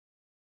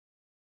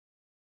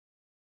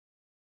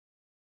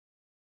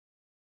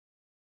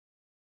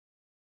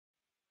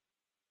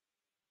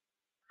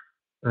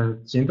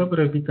Dzień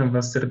dobry, witam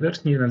Was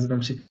serdecznie.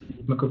 Nazywam się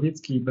Filip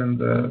Makowiecki i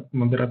będę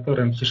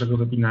moderatorem dzisiejszego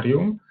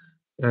webinarium.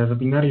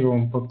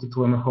 Webinarium pod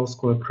tytułem Whole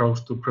School Approach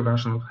to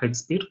Prevention of Hate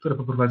Speech, które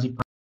poprowadzi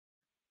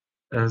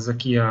pan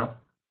Zakia.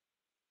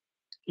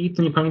 I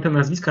tu nie pamiętam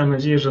nazwiska, mam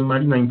nadzieję, że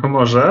Malina im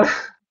pomoże.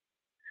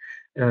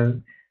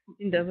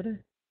 Dzień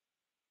dobry.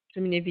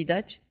 Czy mnie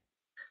widać?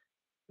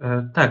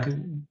 Tak,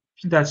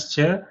 widać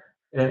Cię.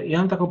 Ja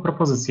mam taką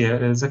propozycję.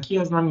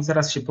 Zakia z nami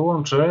zaraz się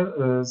połączy,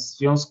 w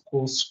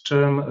związku z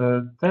czym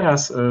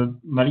teraz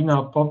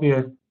Malina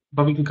powie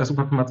kilka słów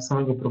na temat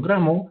samego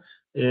programu,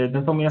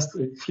 natomiast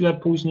chwilę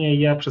później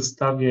ja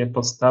przedstawię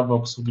podstawę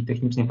obsługi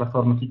technicznej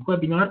platformy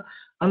Webinar,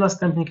 a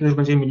następnie, kiedy już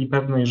będziemy mieli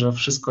pewność, że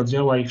wszystko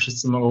działa i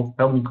wszyscy mogą w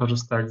pełni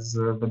korzystać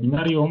z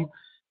webinarium,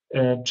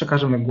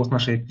 przekażemy głos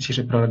naszej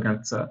dzisiejszej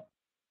prelegentce.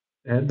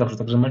 Dobrze,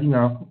 także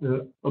Malina,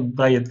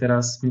 oddaję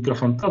teraz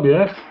mikrofon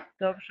Tobie.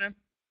 Dobrze.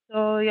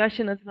 To ja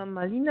się nazywam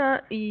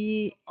Malina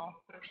i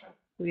proszę,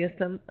 tu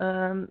jestem.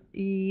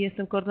 I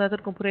jestem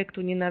koordynatorką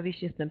projektu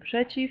Nienawiść, Jestem,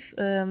 przeciw.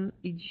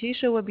 I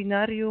dzisiejsze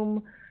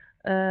webinarium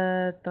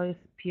to jest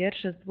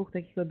pierwsze z dwóch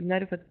takich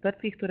webinariów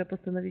eksperckich, które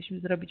postanowiliśmy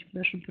zrobić w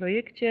naszym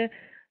projekcie,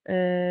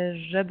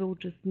 żeby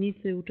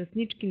uczestnicy i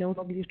uczestniczki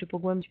mogli jeszcze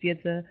pogłębić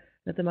wiedzę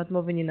na temat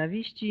mowy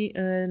nienawiści.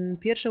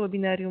 Pierwsze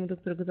webinarium, do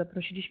którego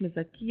zaprosiliśmy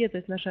Zakiję, to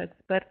jest nasza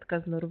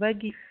ekspertka z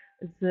Norwegii,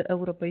 z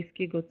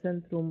Europejskiego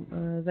Centrum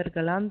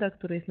Wergelanda,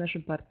 który jest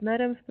naszym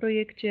partnerem w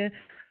projekcie.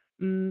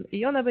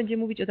 I ona będzie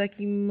mówić o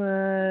takim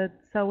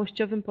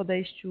całościowym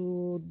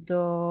podejściu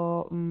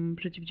do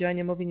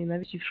przeciwdziałania mowie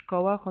nienawiści w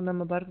szkołach. Ona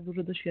ma bardzo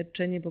duże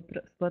doświadczenie, bo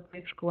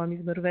pracuje w szkołami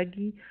w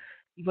Norwegii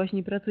i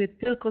właśnie pracuje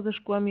tylko ze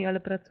szkołami, ale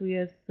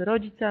pracuje z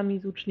rodzicami,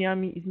 z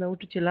uczniami i z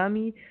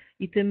nauczycielami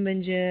i tym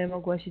będzie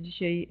mogła się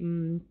dzisiaj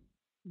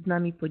z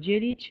nami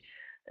podzielić.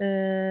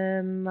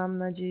 Mam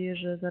nadzieję,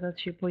 że zaraz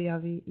się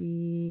pojawi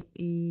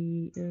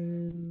i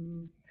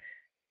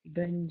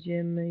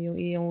będziemy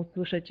ją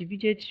usłyszeć i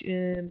widzieć,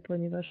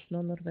 ponieważ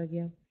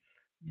Norwegia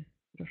jest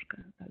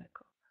troszkę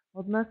daleko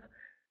od nas.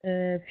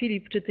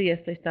 Filip, czy ty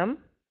jesteś tam?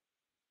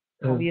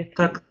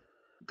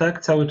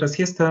 Tak, cały czas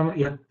jestem.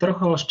 Ja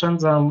trochę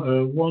oszczędzam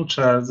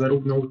łącza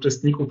zarówno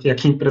uczestników,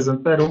 jak i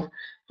prezenterów,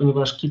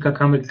 ponieważ kilka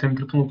kamer, kilka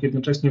mikrofonów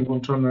jednocześnie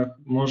włączonych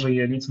może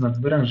je nieco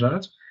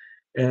nadwyrężać.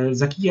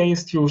 Zakia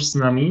jest już z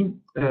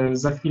nami.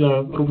 Za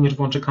chwilę również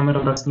włączę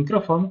kamerę oraz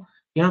mikrofon.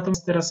 Ja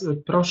natomiast teraz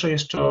proszę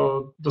jeszcze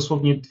o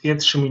dosłownie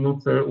 2-3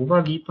 minuty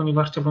uwagi,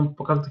 ponieważ chciałbym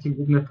pokazać takie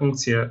główne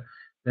funkcje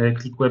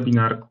Click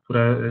Webinar,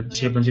 które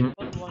dzisiaj będziemy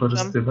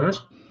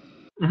wykorzystywać.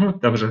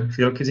 Dobrze,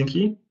 wielkie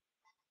dzięki.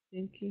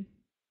 Dzięki.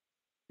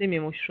 Ty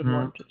mnie musisz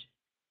odłączyć.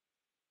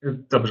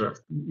 Dobrze,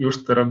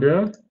 już to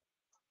robię.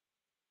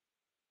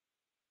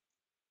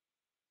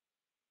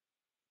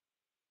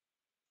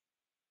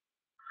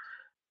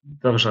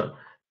 Dobrze.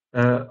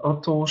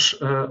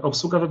 Otóż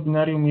obsługa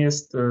webinarium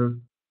jest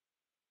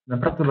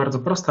naprawdę bardzo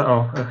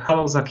prosta.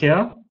 Hello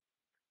Zakia.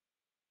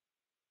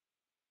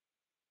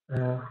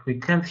 We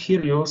can't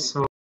hear you,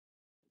 so...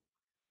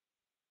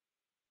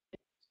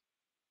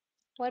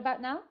 What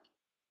about now?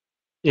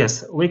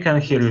 Yes, we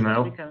can hear you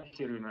now.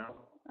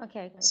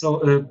 Okay.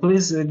 So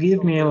please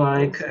give me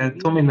like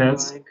 2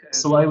 minutes,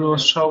 so I will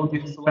show the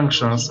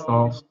functions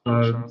of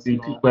the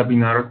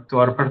webinar to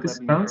our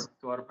participants.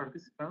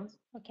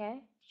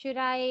 Okay. Should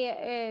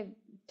I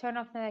turn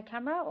off the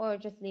camera or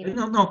just leave it?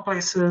 No,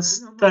 please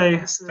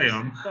stay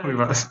on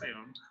with us.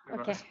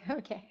 Okay.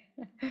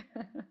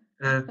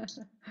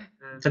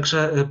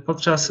 Także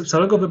podczas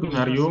całego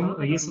webinarium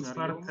jest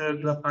otwarty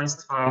dla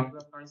Państwa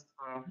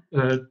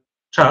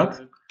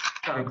czat,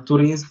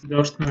 który jest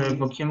widoczny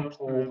w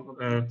okienku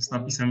z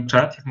napisem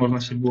czat, jak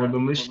można się było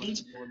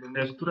domyślić,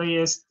 które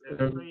jest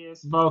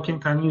 2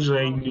 okienka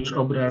niżej niż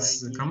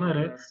obraz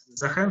kamery.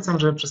 Zachęcam,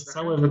 żeby przez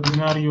całe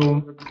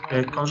webinarium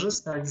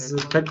korzystać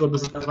z tego do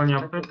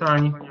zadawania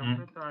pytań,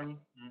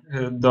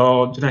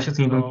 do dzielenia się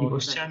tymi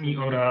wątpliwościami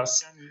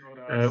oraz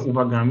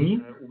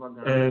uwagami.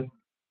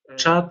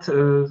 Czat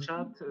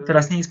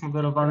teraz nie jest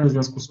moderowany, w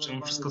związku z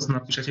czym wszystko, co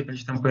napiszecie,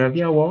 będzie się tam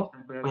pojawiało,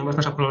 ponieważ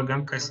nasza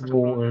prelegentka jest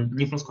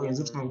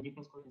niepolskojęzyczną,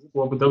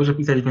 byłoby dobrze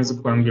pisać w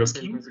języku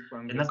angielskim.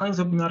 Na koniec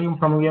webinarium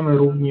planujemy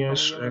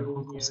również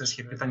krótką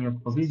sesję pytań i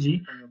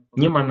odpowiedzi.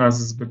 Nie ma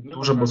nas zbyt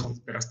dużo, bo są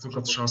teraz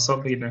tylko 3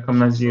 osoby, jednak mam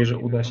nadzieję, że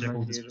uda się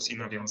jakąś dyskusję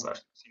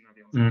nawiązać.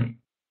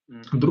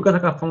 Druga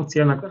taka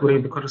funkcja, na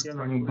której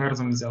wykorzystywaniu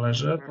bardzo mi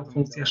zależy, to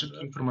funkcja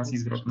szybkiej informacji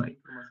zwrotnej.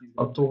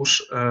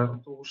 Otóż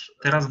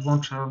teraz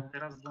włączę,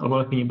 albo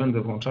lepiej nie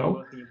będę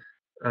włączał.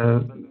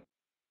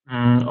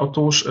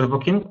 Otóż w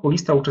okienku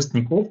lista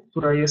uczestników,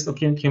 która jest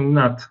okienkiem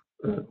nad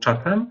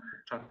czatem,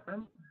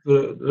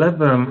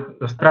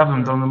 w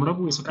prawym dolnym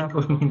rogu jest okienko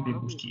uśmiechniętej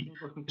buźki.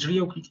 Jeżeli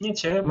ją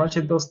klikniecie,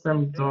 macie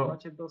dostęp do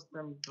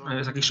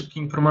takiej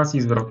szybkiej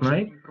informacji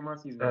zwrotnej,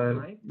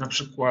 na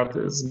przykład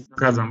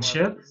zgadzam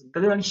się.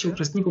 Wtedy na liście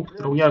uczestników,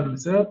 którą ja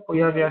widzę,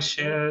 pojawia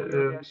się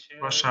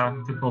Wasza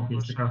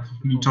wypowiedź, taka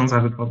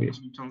milcząca wypowiedź.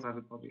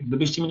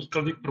 Gdybyście mieli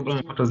jakiekolwiek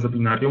problemy podczas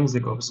webinarium z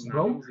jego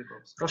obsługą,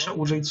 proszę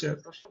użyjcie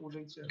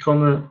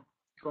ikony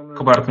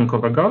koła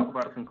ratunkowego,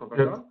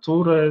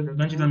 który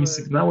będzie dla mnie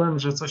sygnałem,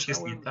 że coś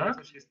jest nie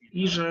tak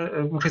i że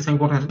muszę w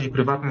swoim internecie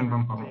prywatnym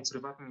Wam pomóc.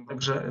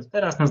 Także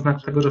teraz na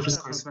znak tego, że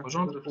wszystko jest w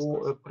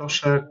porządku,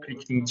 proszę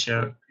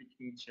kliknijcie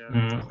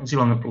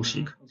zielony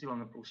plusik.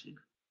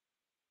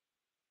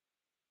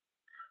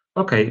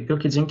 OK,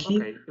 wielkie dzięki.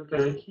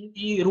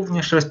 I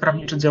również, żeby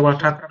sprawdzić, czy działa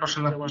czat,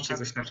 proszę napiszcie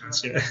coś na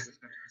czacie.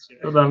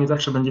 To dla mnie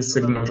zawsze będzie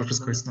sygnał, że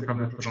wszystko jest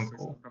naprawdę w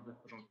porządku.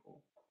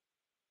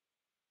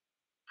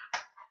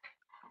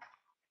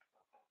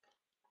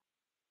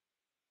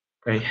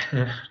 OK.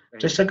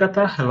 Cześć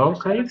Agata, hello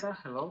Kate,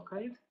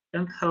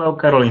 and hello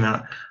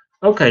Carolina.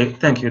 OK,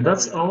 thank you.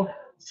 That's all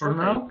for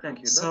now.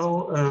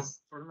 So,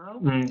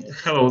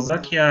 hello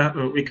Zakia,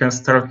 we can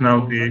start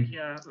now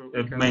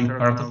the main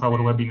part of our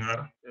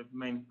webinar.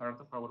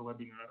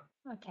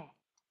 Okay.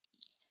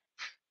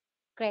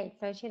 Great.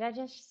 So should I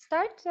just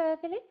start,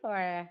 Philip,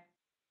 or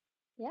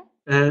yeah?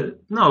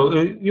 No,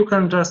 you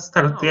can just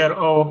start there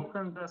or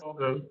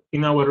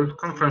in our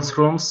conference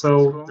room,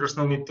 so there's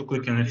no need to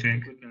click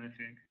anything.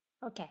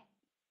 Okay.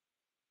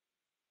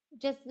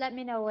 Just let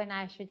me know when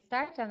I should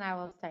start, and I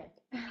will start.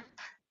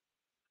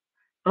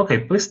 Okay,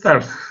 please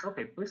start.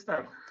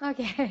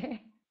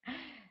 Okay.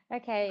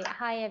 Okay.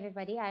 Hi,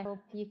 everybody. I hope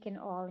you can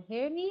all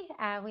hear me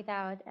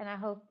and I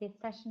hope this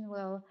session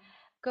will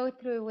go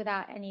through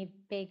without any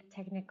big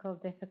technical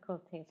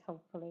difficulties,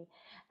 hopefully.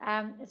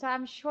 So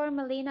I'm sure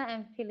Melina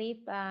and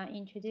Filip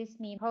introduced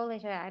me in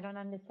Polish. I don't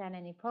understand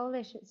any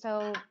Polish,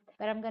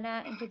 but I'm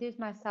gonna introduce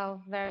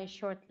myself very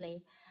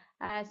shortly.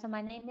 So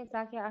my name is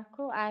Zakia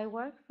Akkouh. I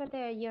work for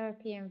the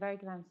European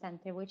Wergelanda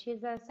Center, which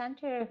is a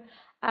center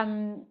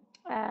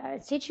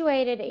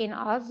situated in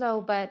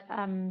Oslo, but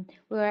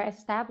we were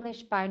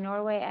established by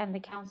Norway and the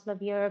Council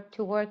of Europe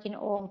to work in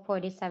all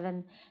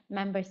 47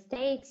 member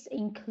states,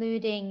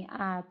 including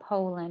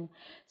Poland.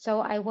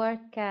 So I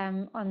work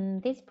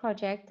on this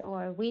project,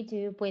 or we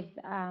do,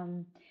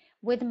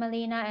 with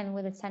Melina and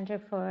with the Center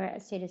for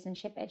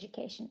Citizenship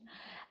Education.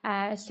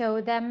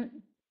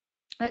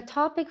 The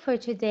topic for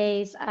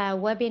today's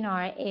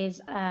webinar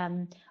is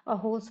a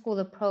whole school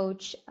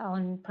approach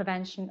on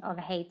prevention of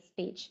hate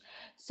speech.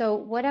 So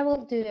what I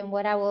will do and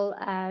what I will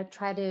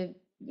try to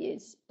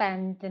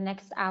spend the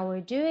next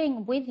hour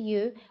doing with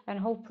you, and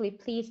hopefully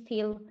please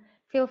feel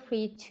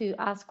free to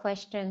ask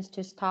questions,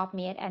 to stop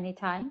me at any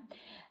time.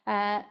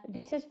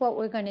 This is what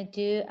we're going to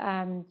do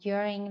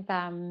during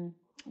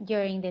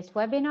this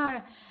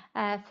webinar.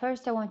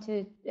 First, I want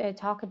to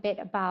talk a bit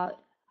about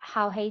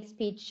how hate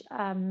speech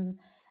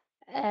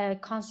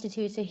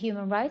constitutes a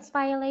human rights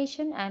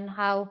violation and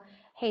how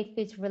hate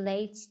speech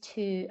relates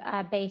to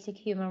basic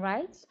human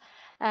rights.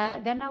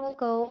 Then I will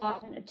go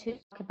on to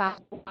talk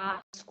about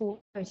why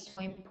schools are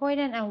so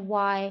important and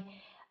why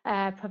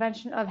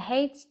prevention of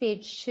hate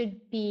speech should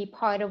be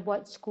part of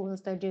what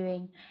schools are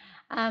doing.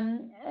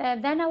 Then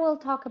I will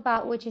talk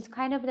about, which is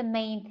kind of the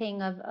main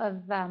thing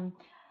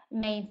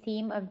main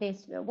theme of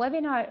this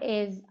webinar,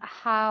 is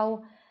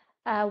how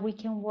we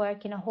can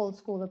work in a whole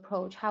school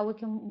approach, how we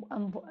can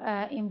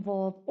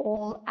involve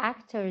all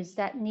actors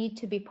that need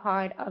to be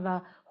part of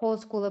a whole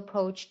school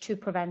approach to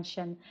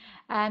prevention,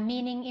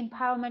 meaning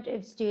empowerment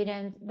of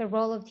students, the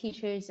role of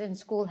teachers and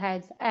school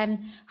heads, and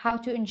how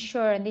to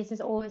ensure, and this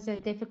is always a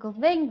difficult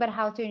thing, but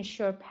how to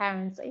ensure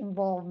parents'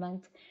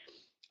 involvement.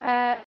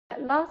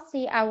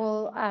 Lastly, I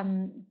will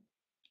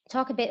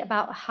talk a bit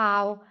about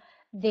how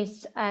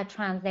this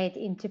translates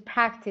into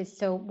practice,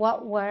 so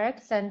what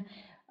works, and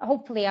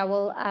hopefully I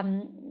will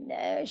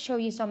show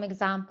you some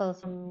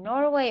examples from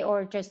Norway,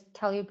 or just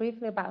tell you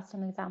briefly about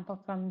some examples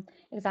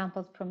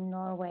from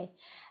Norway,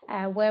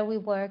 where we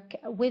work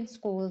with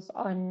schools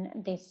on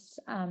this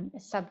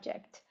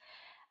subject.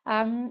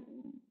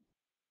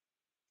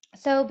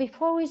 So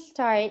before we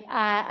start,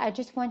 I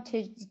just want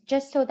to,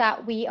 just so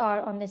that we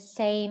are on the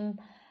same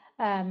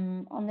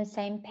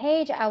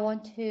page, I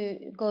want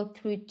to go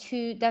through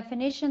two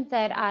definitions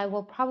that I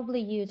will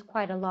probably use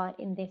quite a lot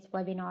in this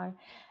webinar.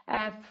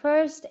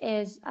 First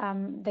is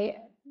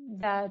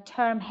the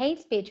term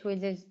hate speech,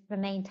 which is the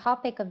main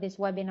topic of this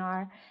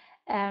webinar.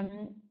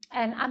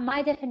 And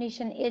my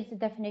definition is the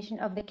definition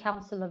of the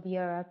Council of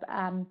Europe.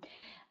 And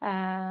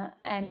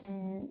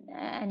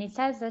it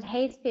says that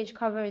hate speech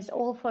covers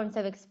all forms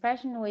of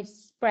expression which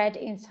spread,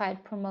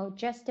 incite, promote,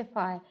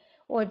 justify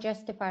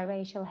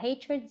racial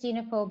hatred,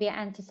 xenophobia,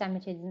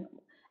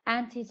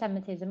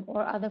 anti-Semitism,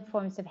 or other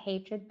forms of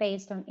hatred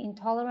based on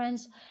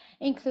intolerance,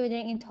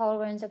 including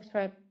intolerance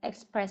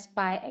expressed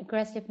by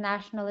aggressive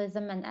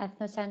nationalism and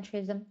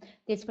ethnocentrism,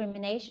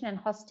 discrimination and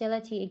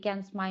hostility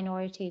against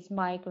minorities,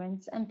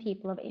 migrants, and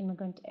people of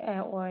immigrant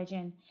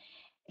origin.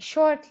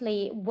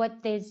 Shortly,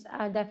 what this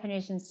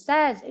definition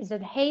says is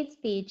that hate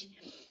speech,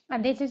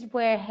 and this is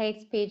where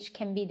hate speech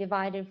can be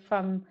divided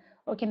from,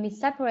 or can be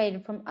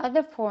separated from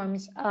other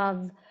forms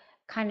of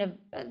kind of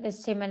the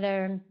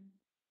similar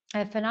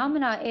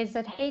phenomena, is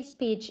that hate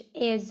speech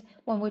is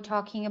when we're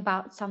talking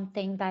about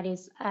something that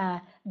is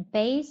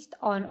based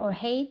on, or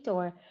hate,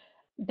 or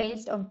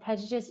based on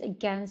prejudice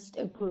against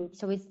a group.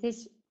 So it's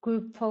this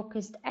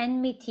group-focused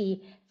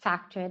enmity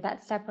factor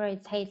that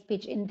separates hate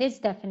speech in this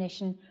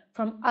definition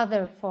from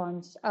other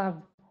forms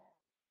of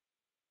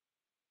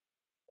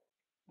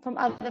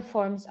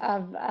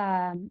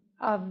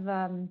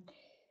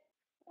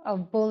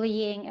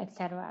bullying,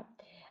 etc.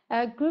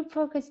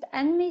 Group-focused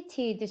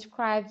enmity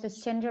describes a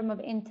syndrome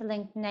of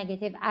interlinked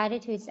negative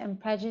attitudes and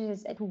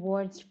prejudices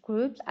towards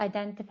groups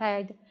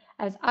identified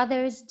as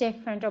others,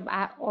 different,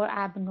 or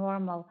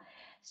abnormal.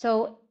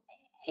 So,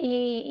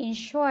 in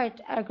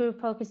short, a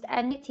group-focused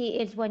enmity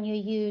is when you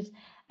use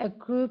a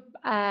group,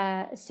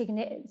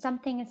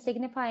 something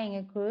signifying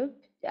a group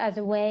as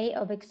a way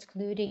of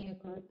excluding a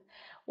group,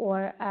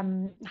 or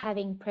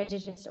having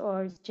prejudice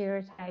or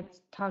stereotypes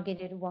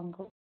targeted one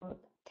group.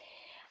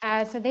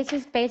 So this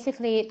is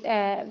basically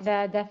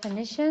the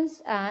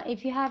definitions.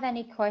 If you have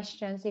any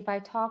questions, if I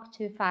talk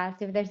too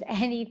fast, if there's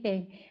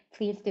anything,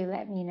 please do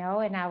let me know,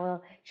 and I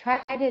will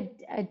try to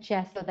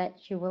adjust so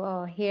that you will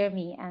all hear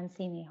me and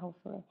see me,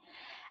 hopefully.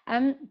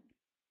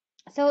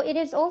 So it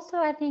is also,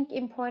 I think,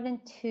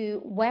 important to,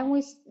 when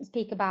we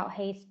speak about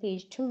hate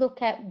speech, to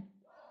look at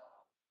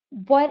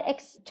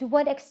to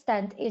what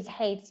extent is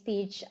hate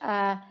speech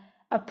a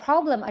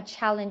problem, a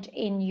challenge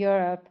in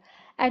Europe.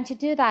 And to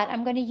do that,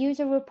 I'm going to use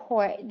a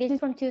report. This is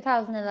from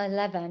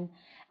 2011.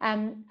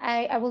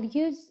 I will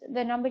use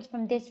the numbers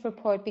from this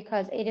report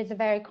because it is a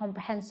very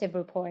comprehensive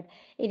report.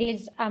 It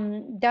is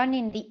done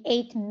in the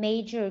 8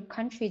 major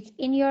countries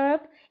in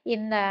Europe,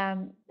 in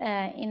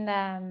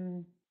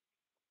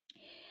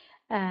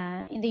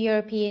the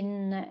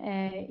European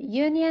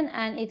Union,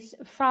 and it's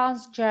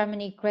France,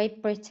 Germany,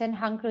 Great Britain,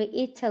 Hungary,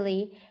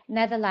 Italy,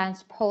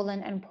 Netherlands,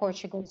 Poland, and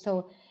Portugal.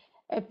 So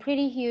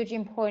pretty huge,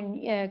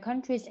 important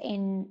countries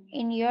in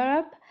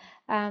Europe.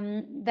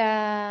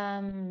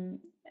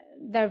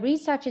 The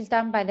research is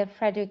done by the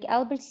Friedrich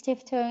Ebert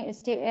Stiftung,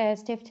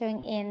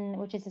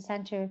 which is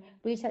a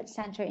research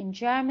center in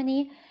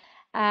Germany.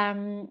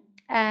 And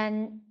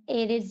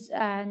it is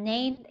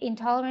named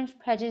Intolerance,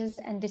 Prejudice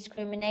and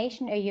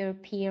Discrimination, a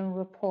European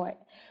report.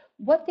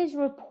 What this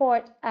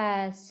report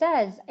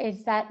says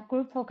is that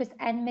group-focused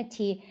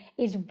enmity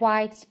is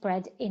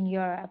widespread in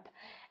Europe.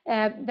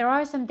 There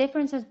are some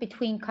differences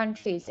between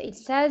countries. It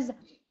says,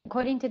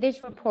 according to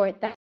this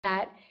report,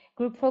 that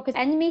group-focused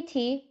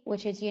enmity,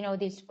 which is,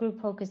 this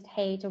group-focused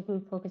hate or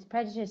group-focused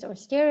prejudice or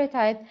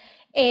stereotype,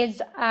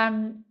 is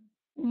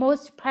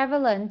most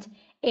prevalent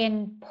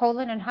in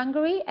Poland and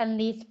Hungary and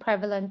least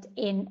prevalent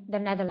in the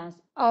Netherlands,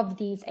 of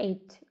these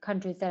 8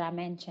 countries that I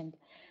mentioned.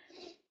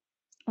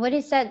 What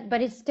is said,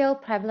 but it's still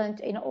prevalent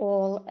in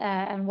all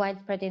and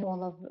widespread in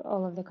all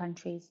of the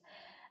countries.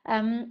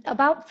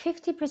 About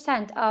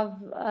 50% of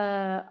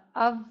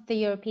the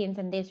Europeans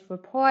in this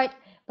report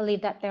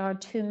believe that there are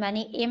too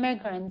many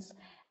immigrants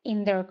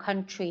in their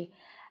country,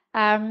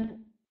 and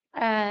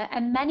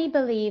many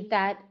believe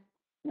that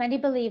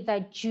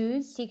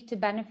Jews seek to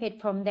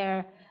benefit from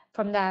the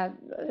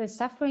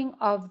suffering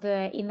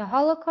in the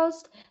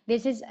Holocaust.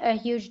 This is a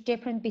huge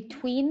difference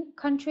between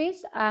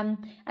countries, and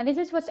this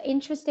is what's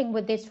interesting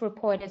with this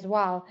report as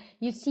well.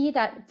 You see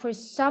that for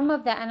some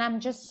of the, and I'm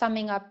just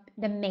summing up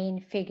the main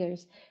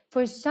figures,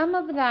 for some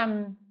of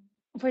the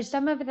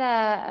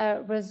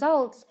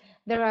results,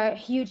 there are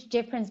huge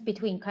difference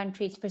between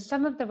countries. For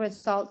some of the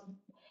results,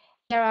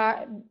 there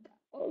are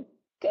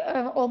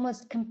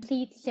almost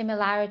complete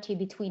similarity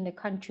between the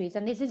countries,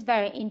 and this is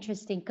very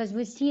interesting because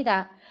we see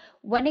that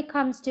when it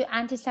comes to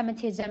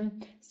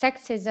anti-Semitism,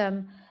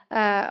 sexism,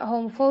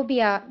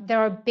 homophobia, there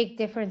are big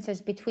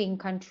differences between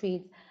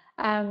countries.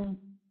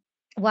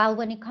 While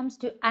when it comes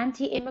to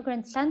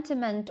anti-immigrant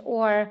sentiment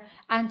or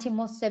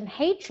anti-Muslim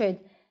hatred,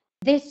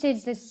 this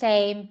is the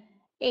same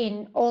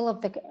in all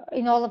of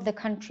the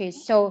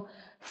countries. So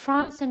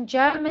France and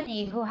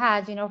Germany, who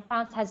has,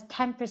 France has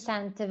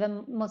 10% of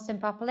a Muslim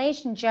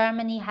population,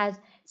 Germany has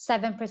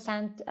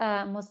 7%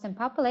 Muslim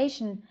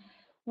population,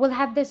 will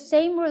have the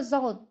same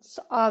results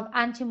of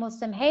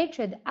anti-Muslim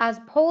hatred as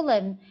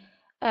Poland,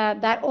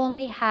 that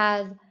only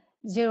has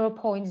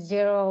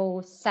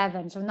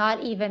 0.07, so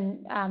not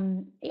even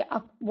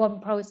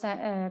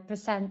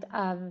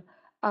 1%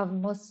 of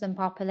Muslim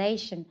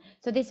population.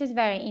 So this is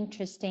very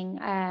interesting,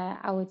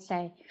 I would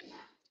say.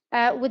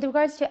 With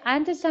regards to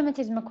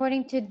anti-Semitism,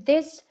 according to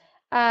this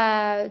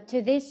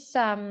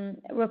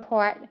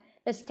report,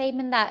 the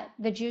statement that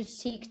the Jews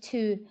seek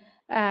to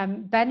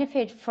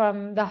benefit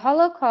from the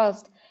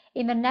Holocaust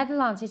in the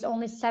Netherlands is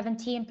only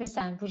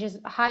 17%, which is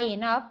high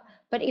enough,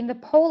 but in the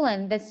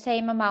Poland, the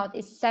same amount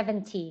is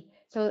 70%,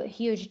 so a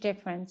huge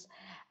difference.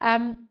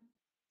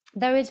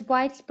 There is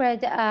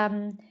widespread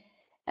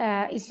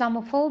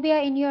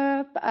Islamophobia in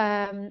Europe.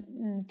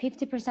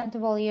 50%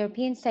 of all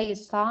Europeans say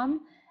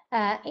Islam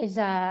is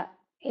a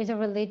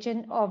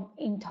religion of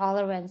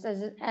intolerance,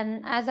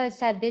 and as I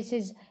said, this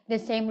is the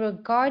same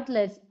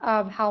regardless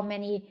of how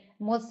many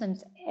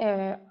Muslims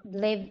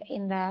live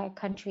in the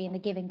country, in the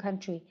given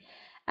country.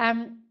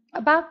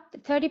 About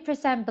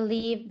 30%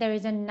 believe there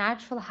is a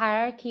natural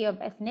hierarchy of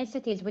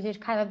ethnicities, which is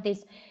kind of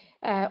this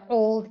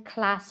old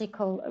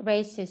classical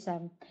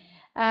racism.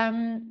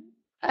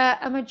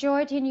 a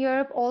majority in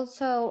Europe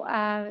also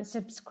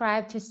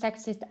subscribe to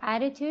sexist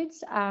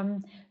attitudes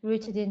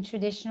rooted in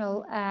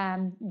traditional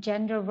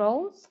gender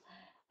roles.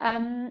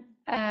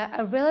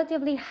 A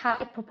relatively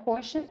high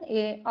proportion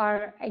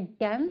are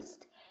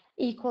against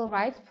equal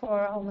rights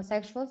for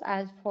homosexuals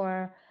as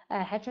for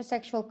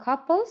heterosexual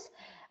couples.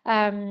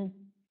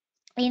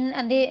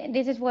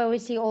 This is where we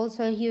see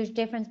also a huge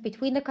difference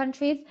between the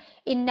countries.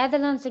 In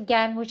Netherlands,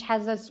 again, which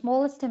has the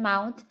smallest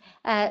amount,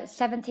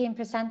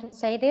 17% will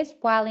say this,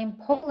 while in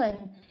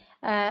Poland,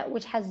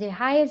 which has the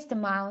highest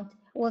amount,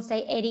 will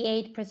say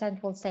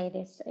 88% will say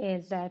this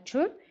is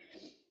true.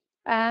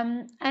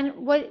 And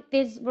what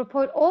this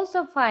report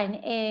also finds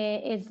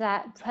is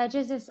that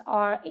prejudices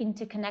are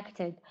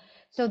interconnected.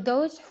 So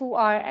those who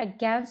are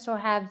against or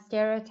have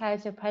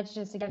stereotypes or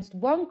prejudice against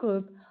one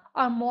group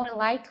are more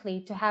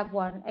likely to have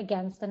one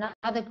against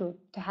another group,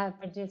 to have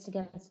prejudice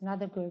against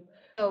another group.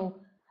 So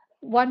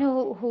one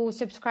who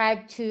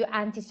subscribe to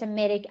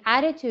anti-Semitic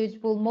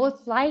attitudes will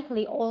most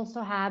likely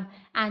also have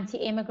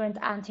anti-immigrant,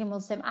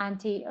 anti-Muslim,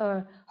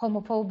 or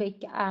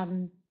homophobic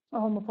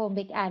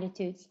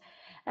attitudes.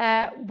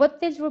 What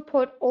this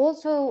report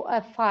also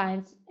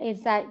finds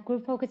is that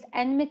group-focused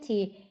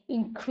enmity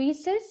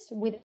increases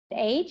with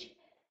age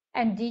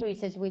and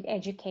decreases with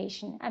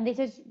education. And this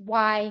is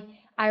why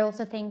I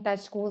also think that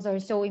schools are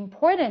so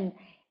important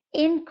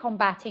in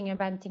combating and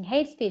preventing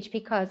hate speech,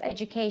 because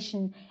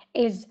education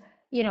is,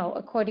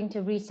 according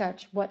to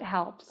research, what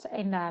helps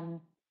in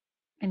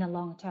the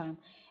long term.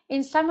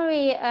 In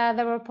summary,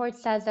 the report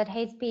says that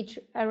hate speech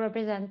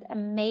represents a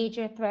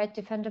major threat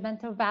to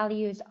fundamental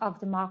values of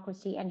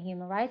democracy and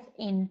human rights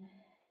in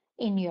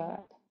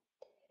Europe.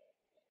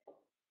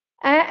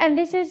 And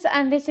this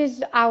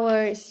is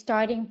our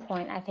starting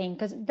point, I think,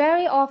 because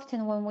very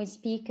often when we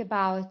speak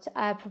about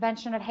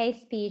prevention of hate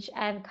speech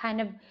and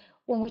kind of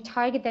when we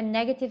target the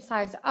negative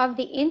sides of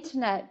the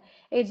internet,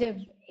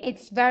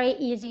 it's very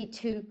easy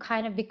to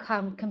kind of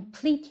become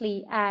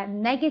completely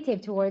negative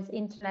towards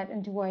internet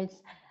and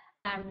towards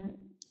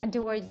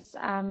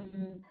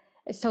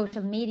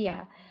social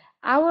media.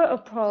 Our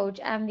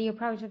approach and the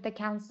approach of the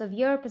Council of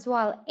Europe as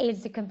well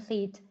is the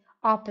complete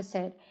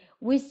opposite.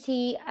 We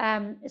see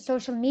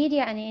social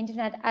media and the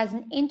internet as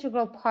an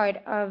integral part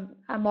of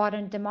a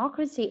modern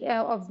democracy,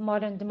 of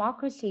modern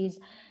democracies,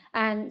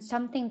 and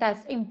something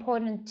that's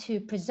important to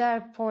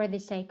preserve for the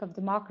sake of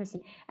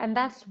democracy. And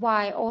that's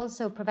why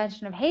also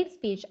prevention of hate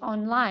speech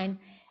online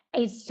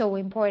is so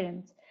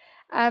important.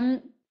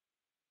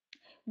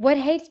 What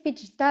hate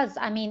speech does,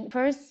 I mean,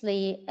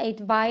 firstly, it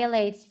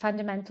violates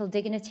fundamental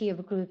dignity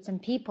of groups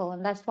and people,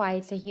 and that's why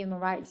it's a human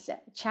rights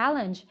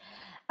challenge.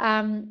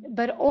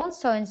 But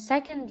also, and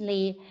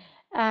secondly,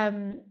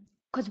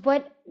 because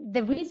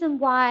the reason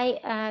why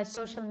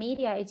social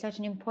media is such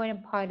an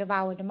important part of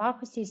our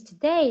democracies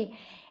today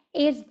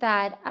is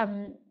that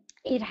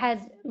it has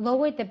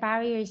lowered the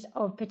barriers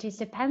of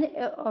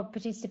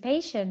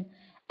participation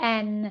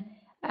and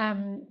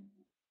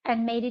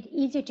made it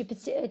easier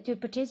to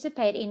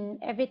participate in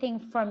everything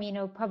from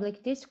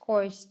public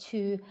discourse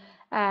to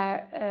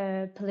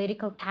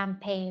political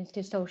campaigns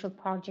to social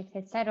projects,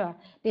 etc.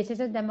 This is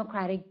a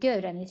democratic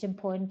good and it's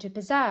important to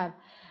preserve.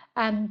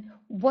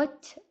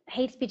 What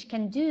hate speech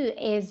can do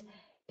is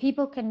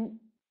people can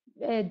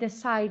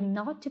decide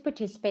not to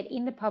participate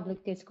in the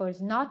public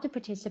discourse, not to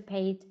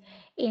participate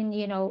in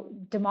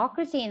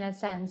democracy in a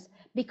sense,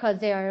 because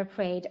they are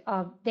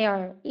they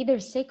are either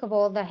sick of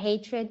all the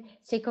hatred,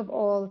 sick of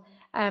all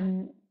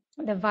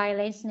the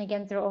violation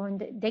against their own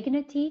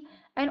dignity,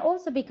 and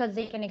also because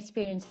they can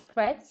experience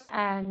threats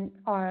and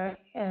are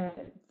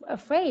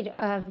afraid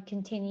of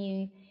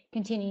continuing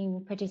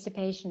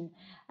participation.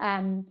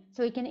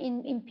 So it can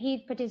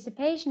impede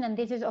participation, and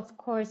this is of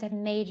course a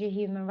major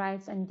human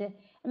rights and a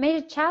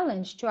major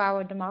challenge to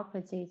our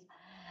democracies.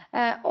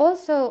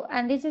 Also,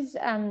 and this is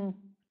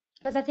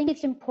because I think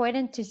it's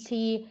important to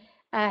see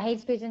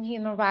hate speech and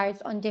human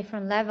rights on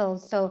different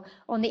levels. So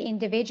on the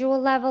individual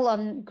level,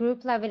 on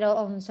group level,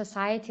 on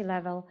society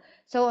level.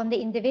 So on the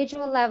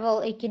individual level,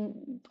 it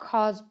can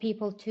cause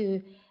people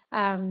to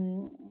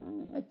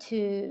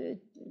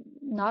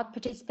not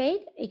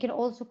participate. It can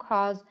also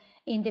cause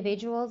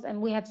individuals,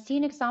 and we have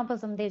seen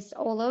examples of this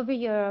all over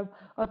Europe,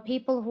 of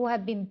people who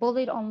have been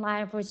bullied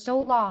online for so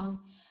long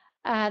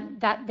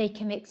that they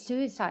commit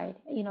suicide.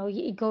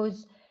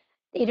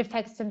 It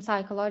affects them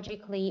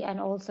psychologically and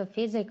also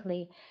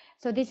physically.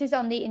 So this is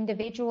on the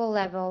individual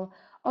level.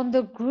 On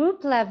the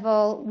group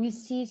level, we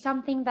see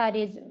something that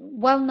is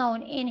well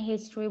known in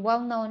history,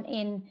 well known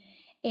in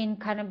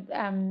kind of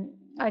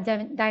a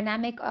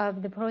dynamic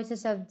of the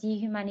process of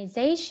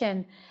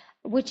dehumanization,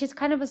 which is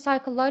kind of a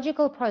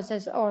psychological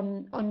process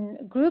on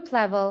group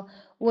level,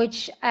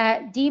 which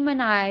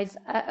demonize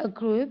a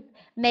group,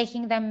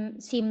 making them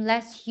seem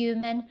less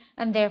human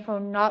and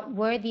therefore not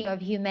worthy of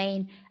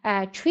humane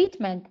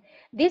treatment.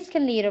 This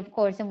can lead, of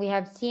course, and we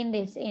have seen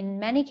this in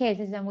many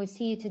cases, and we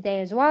see it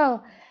today as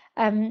well.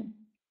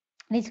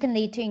 This can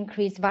lead to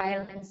increased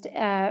violence,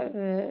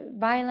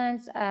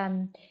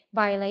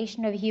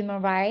 violation of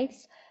human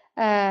rights,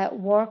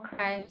 war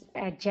crimes,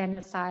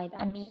 genocide.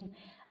 I mean,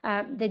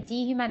 the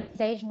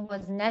dehumanization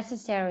was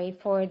necessary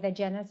for the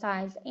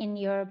genocides in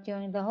Europe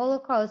during the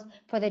Holocaust,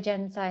 for the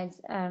genocides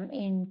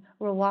in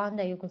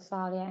Rwanda,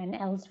 Yugoslavia, and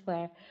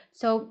elsewhere.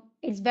 So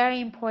it's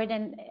very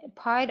important.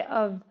 Part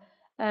of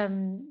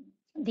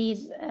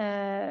these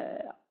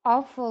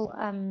awful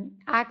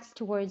acts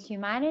towards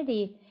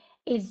humanity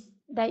is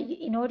that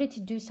in order to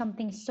do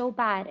something so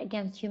bad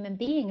against human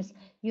beings,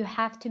 you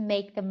have to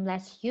make them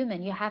less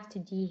human. You have to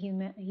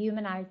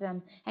dehumanize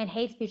them. And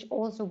hate speech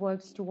also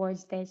works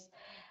towards this.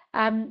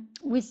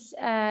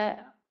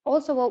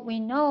 Also, what we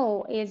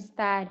know is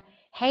that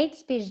hate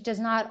speech does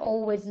not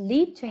always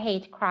lead to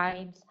hate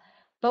crimes,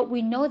 but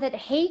we know that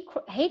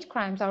hate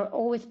crimes are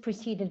always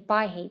preceded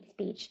by hate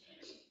speech.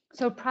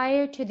 So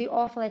prior to the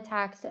awful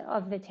attacks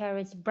of the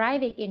terrorist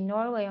Breivik in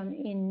Norway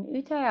in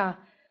Utøya,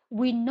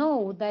 we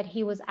know that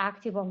he was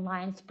active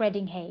online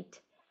spreading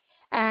hate.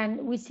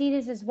 And we see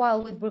this as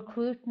well with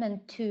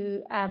recruitment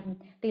to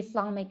the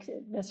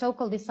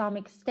so-called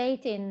Islamic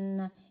State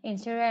in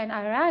Syria and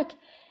Iraq,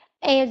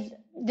 is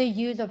the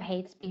use of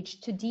hate speech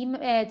to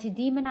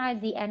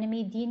demonize the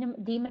enemy,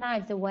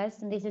 demonize the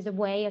West, and this is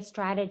a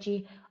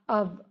strategy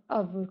of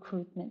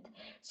recruitment.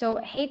 So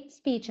hate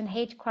speech and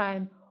hate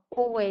crime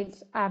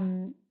always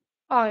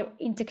are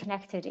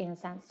interconnected in a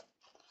sense.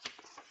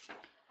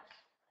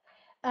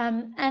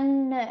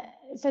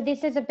 So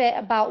this is a bit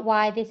about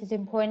why this is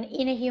important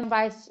in a human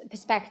rights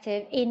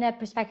perspective, in a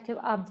perspective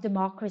of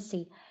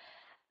democracy.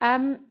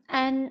 And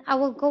I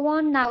will go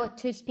on now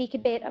to speak a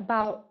bit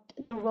about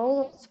the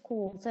role of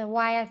schools and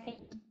why I think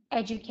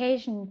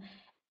education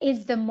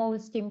is the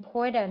most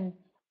important,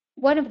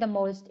 one of the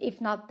most,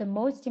 if not the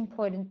most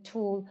important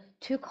tool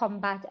to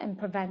combat and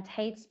prevent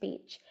hate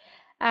speech.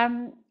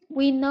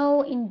 We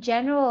know in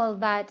general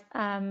that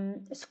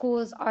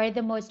schools are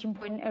the most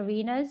important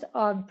arenas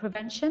of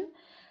prevention.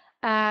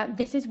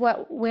 This is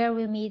where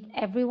we meet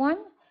everyone.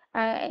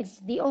 It's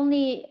the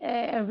only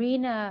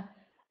arena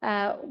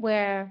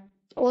where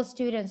all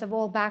students of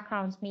all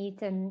backgrounds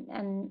meet and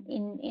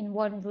in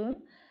one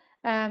room.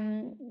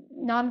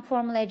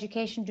 Non-formal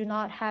education do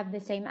not have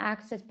the same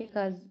access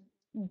because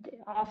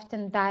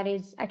often that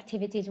is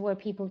activities where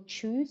people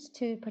choose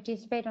to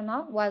participate or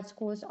not, while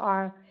schools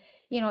are,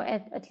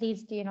 at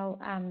least,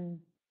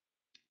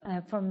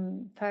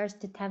 from 1st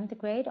to 10th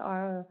grade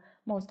are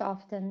most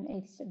often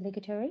it's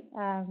obligatory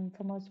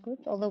for most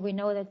groups, although we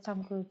know that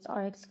some groups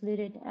are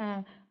excluded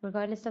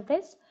regardless of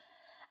this.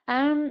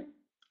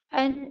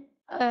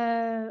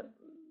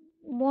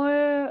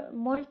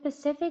 More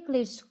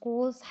specifically,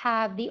 schools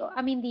have the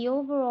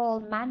overall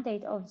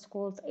mandate of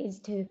schools is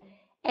to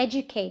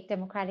educate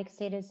democratic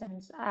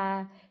citizens.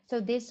 So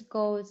this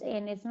goes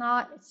in, it's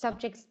not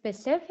subject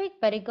specific,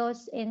 but it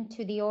goes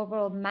into the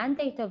overall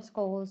mandate of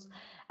schools,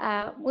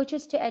 which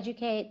is to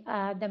educate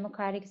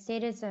democratic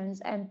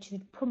citizens and to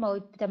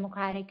promote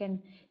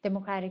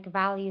democratic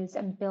values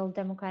and build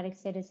democratic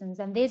citizens.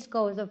 And this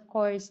goes, of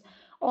course,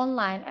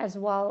 online as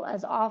well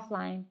as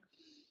offline.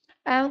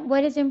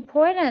 What is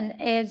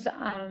important is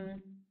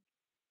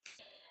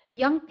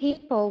young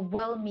people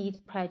will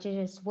meet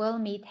prejudice, will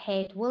meet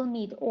hate, will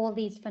meet all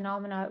these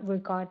phenomena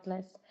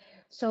regardless.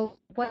 So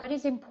what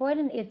is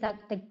important is that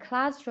the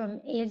classroom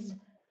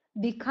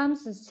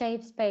becomes a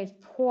safe space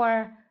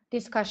for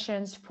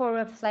discussions, for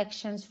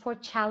reflections, for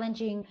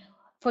challenging,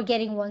 for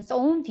getting one's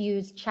own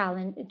views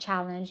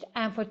challenged,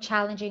 and for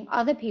challenging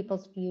other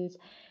people's views.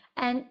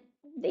 And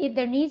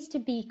there needs to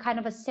be kind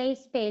of a safe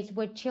space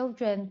where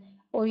children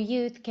or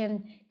youth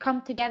can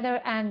come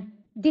together and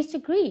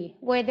disagree,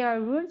 where there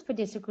are rooms for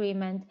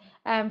disagreement,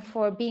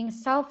 for being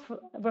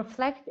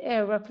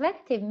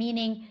reflective,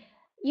 meaning,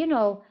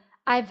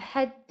 I've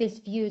had these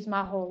views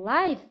my whole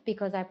life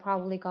because I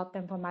probably got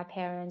them from my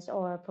parents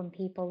or from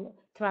people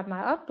throughout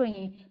my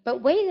upbringing.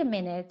 But wait a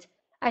minute,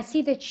 I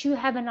see that you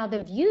have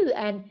another view,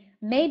 and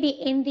maybe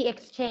in the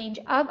exchange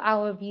of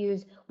our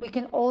views, we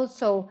can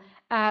also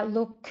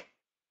look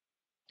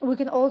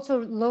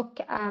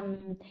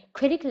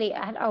critically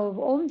at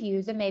our own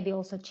views and maybe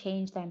also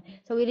change them.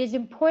 So it is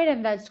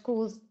important that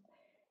schools,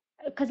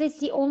 because it's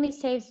the only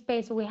safe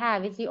space we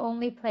have, it's the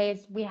only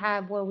place we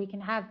have where we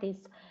can have this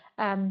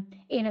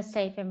in a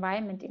safe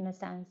environment, in a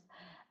sense.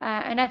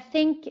 And I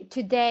think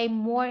today,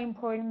 more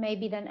important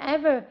maybe than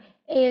ever,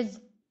 is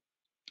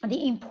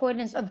the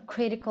importance of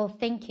critical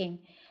thinking,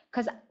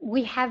 because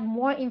we have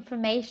more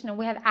information and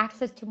we have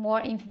access to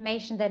more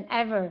information than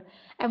ever.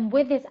 And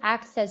with this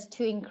access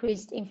to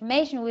increased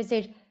information, which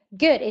is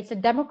good, it's a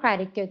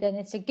democratic good and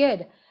it's a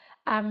good.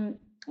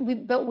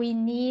 But we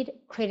need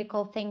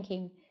critical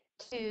thinking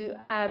to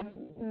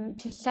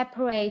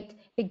separate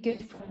the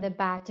good from the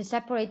bad, to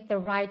separate the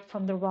right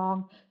from the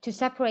wrong, to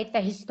separate the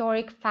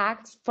historic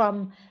facts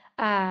from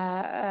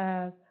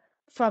all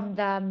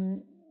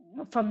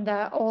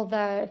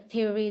the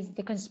theories,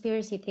 the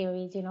conspiracy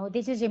theories.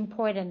 This is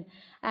important,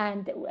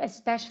 and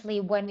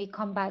especially when we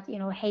combat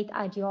hate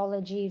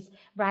ideologies,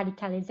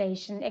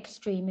 radicalization,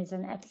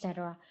 extremism,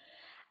 etc.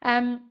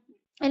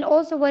 And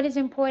also what is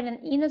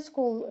important in a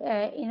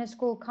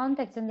school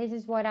context, and this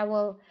is what I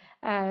will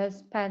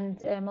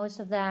spend most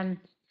of the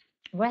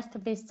rest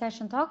of this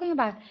session talking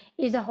about,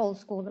 is a whole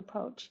school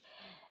approach.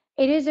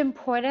 It is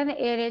important,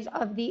 it is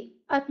of the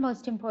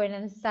utmost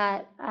importance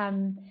that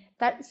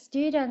that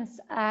students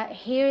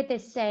hear the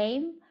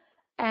same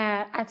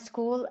at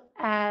school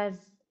as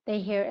they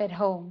hear at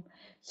home.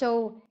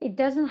 So it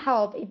doesn't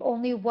help if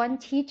only one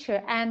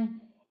teacher and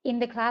in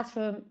the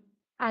classroom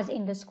as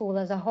in the school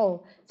as a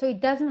whole. So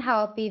it doesn't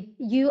help if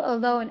you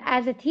alone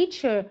as a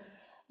teacher,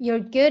 you're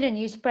good and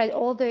you spread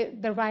all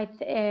the right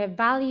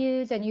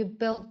values and you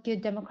build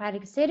good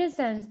democratic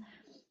citizens,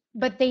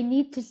 but they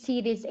need to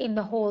see this in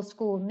the whole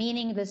school,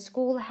 meaning the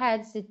school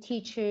heads, the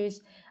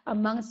teachers,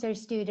 amongst their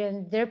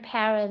students, their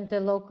parents, the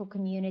local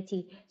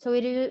community. So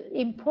it is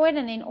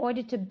important in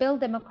order to build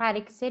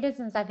democratic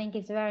citizens. I think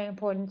it's very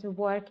important to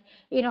work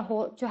in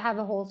to have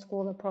a whole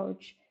school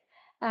approach.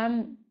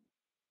 And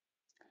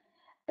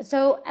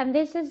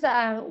this is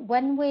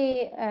when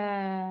we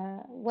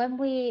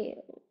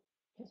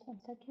just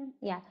one second.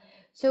 Yeah.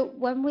 So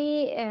when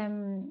we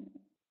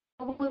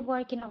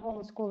work in a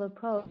whole school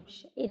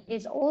approach, it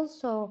is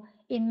also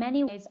in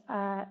many ways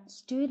a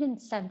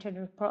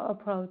student-centered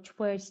approach,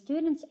 where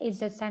students is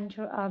the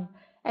center of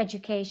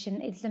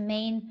education. It's the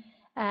main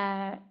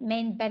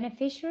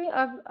beneficiary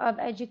of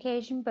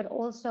education, but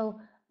also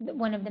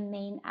one of the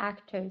main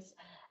actors.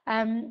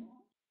 A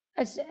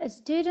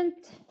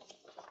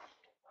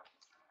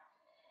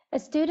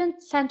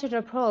student-centered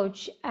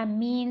approach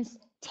means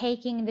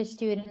taking the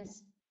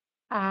students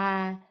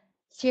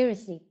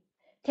seriously.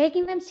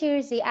 Taking them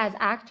seriously as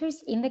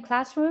actors in the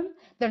classroom.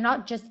 They're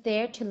not just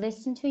there to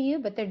listen to you,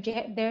 but they're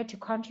there to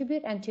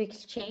contribute and to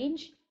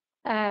exchange,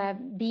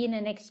 be in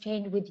an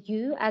exchange with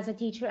you as a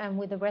teacher and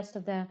with the rest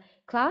of the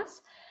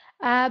class.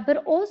 But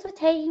also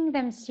taking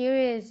them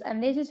serious,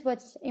 and this is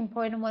what's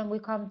important when we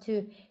come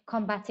to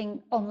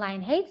combating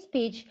online hate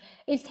speech,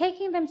 is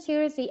taking them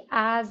seriously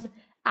as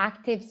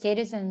active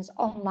citizens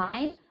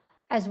online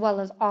as well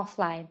as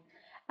offline.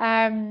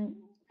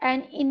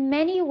 And in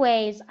many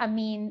ways, I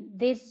mean,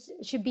 this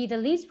should be the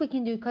least we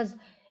can do, because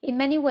in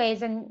many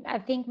ways, and I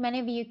think many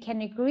of you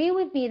can agree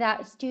with me,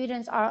 that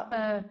students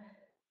are,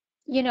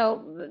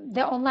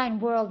 the online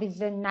world is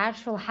a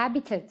natural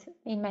habitat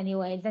in many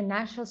ways, the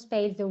natural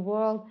space, the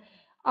world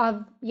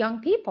of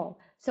young people.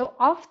 So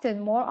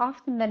often, more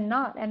often than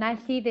not, and I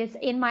see this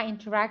in my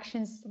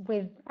interactions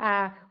with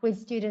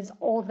students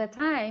all the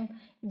time,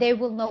 they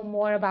will know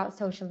more about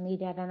social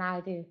media than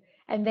I do.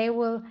 And they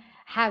will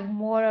have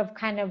more of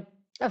kind of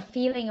a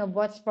feeling of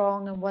what's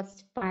wrong and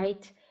what's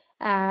right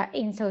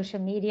in social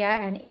media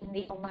and in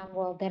the online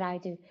world that I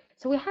do.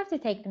 So we have to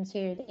take them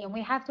seriously, and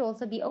we have to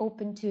also be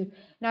open to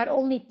not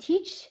only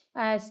teach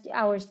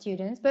our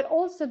students, but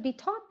also be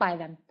taught by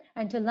them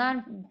and to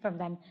learn from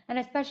them, and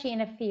especially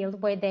in a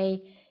field where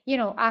they,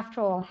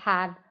 after all,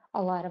 have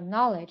a lot of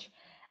knowledge.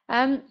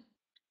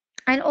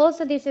 And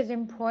also this is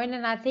important,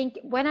 and I think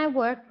when I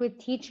work with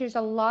teachers,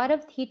 a lot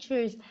of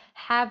teachers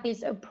have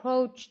this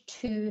approach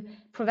to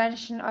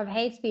prevention of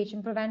hate speech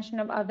and prevention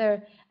of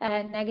other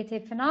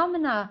negative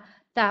phenomena,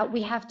 that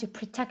we have to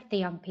protect the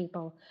young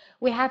people.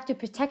 We have to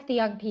protect the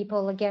young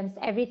people against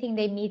everything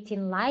they meet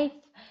in life,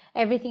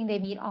 everything they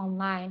meet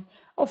online.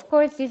 Of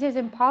course, this is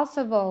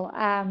impossible.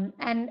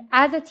 And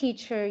as a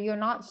teacher, you're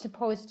not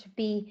supposed to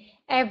be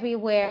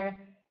everywhere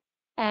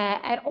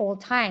at all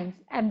times,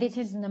 and this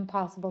is an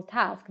impossible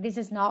task. This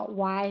is not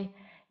why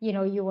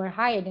you were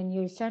hired, and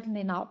you're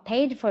certainly not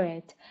paid for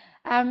it.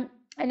 And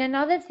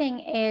another thing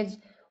is,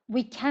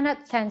 we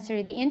cannot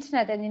censor the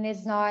internet, and it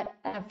is not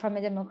from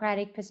a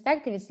democratic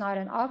perspective, it's not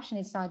an option,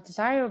 it's not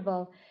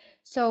desirable.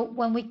 So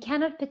when we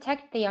cannot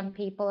protect the young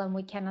people and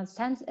we cannot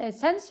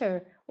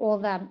censor all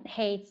the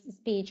hate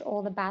speech,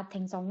 all the bad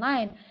things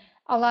online,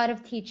 a lot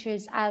of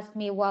teachers ask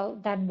me, well,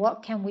 then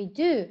what can we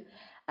do?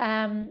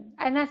 And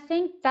I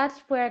think that's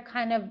where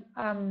kind of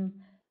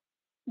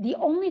the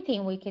only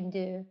thing we can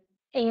do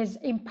is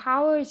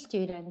empower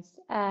students,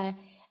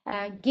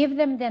 give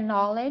them the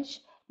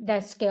knowledge, the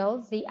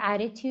skills, the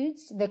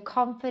attitudes, the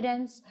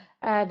confidence,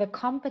 the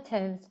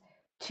competence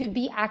to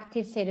be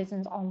active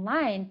citizens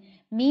online,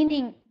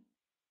 meaning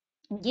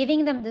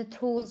giving them the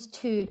tools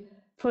to,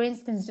 for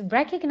instance,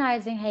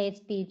 recognizing hate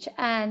speech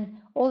and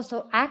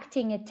also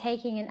acting and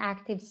taking an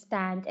active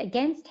stand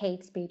against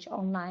hate speech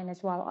online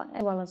as well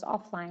as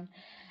offline.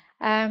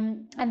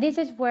 And this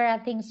is where I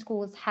think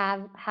schools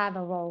have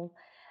a role,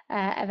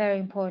 a very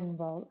important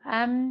role.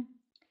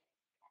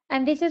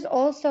 And this is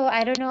also,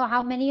 I don't know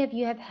how many of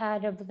you have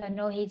heard of the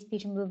No Hate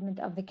Speech movement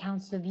of the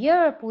Council of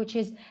Europe, which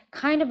is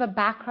kind of a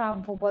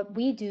background for what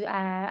we do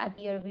at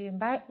the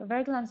Europejskiego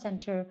Wergelanda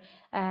Center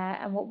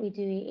and what we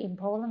do in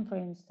Poland, for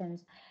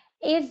instance.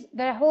 Is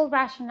the whole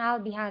rationale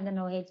behind the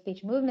No Hate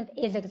Speech movement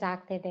is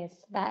exactly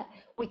this, that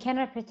we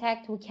cannot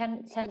protect, we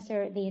can't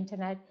censor the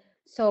internet,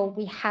 so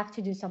we have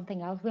to do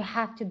something else. We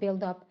have to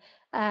build up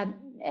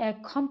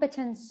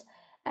competence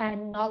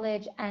and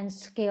knowledge and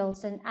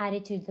skills and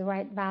attitudes, the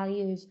right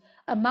values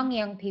among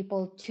young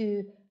people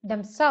to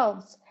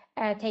themselves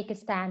take a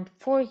stand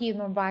for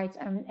human rights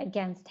and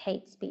against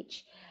hate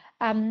speech.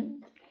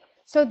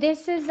 So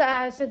this is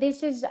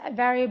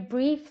very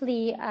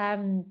briefly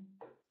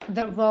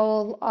the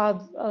role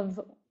of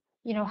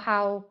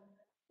how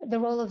the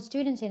role of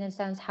students, in a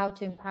sense, how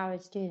to empower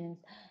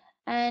students.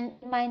 And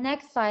my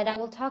next slide, I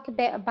will talk a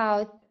bit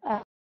about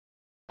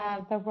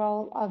the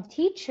role of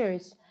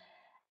teachers.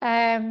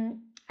 And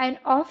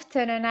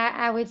often, and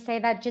I would say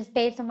that just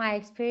based on my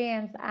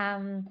experience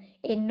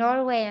in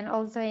Norway and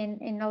also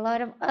in a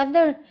lot of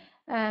other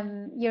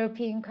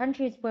European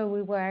countries where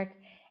we work,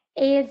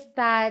 is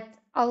that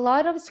a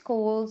lot of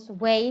schools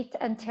wait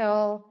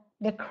until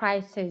the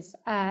crisis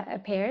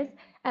appears,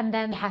 and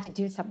then they have to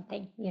do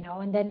something,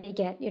 and then they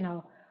get,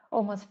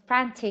 almost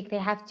frantic. They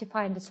have to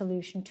find a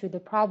solution to the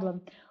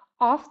problem.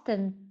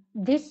 Often,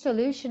 this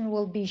solution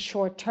will be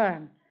short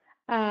term.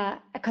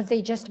 Because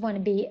they just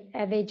want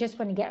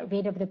to get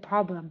rid of the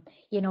problem.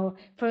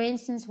 For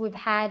instance, we've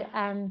had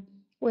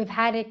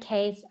a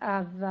case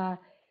of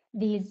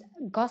these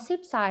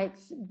gossip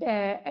sites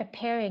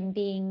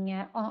being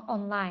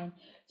online.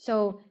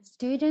 So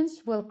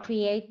students will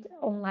create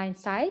online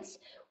sites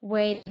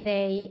where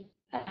they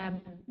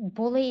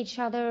bully each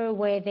other,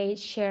 where they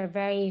share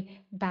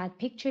very bad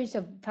pictures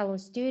of fellow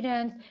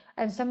students,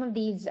 and some of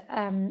these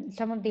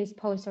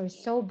posts are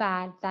so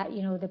bad that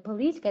the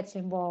police gets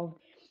involved.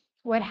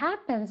 What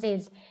happens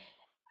is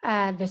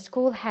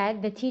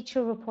the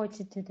teacher reports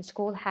it to the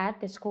school head.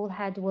 The school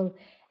head will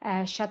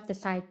shut the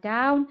site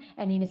down,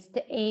 and an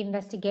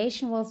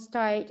investigation will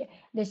start.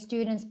 The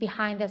students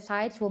behind the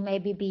sites will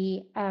maybe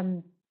be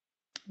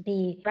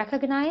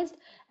recognized.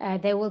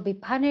 They will be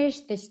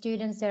punished. The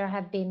students that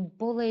have been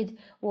bullied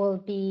will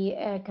be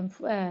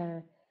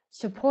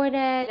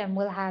supported and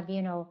will have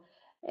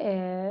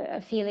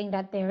a feeling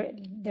that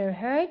they're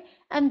heard,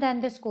 and then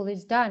the school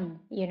is done,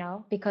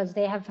 because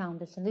they have found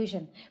the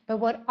solution. But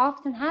what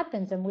often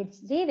happens, and we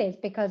see this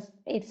because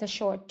it's a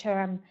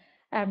short-term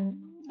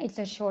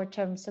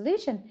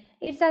solution,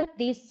 is that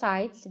these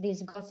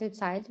gossip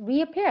sites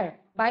reappear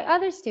by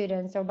other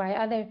students or by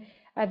other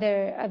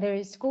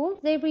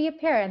schools. They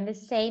reappear, and the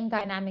same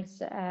dynamics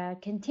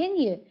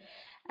continue.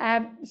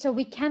 So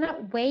we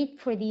cannot wait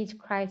for these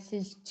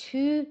crises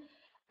to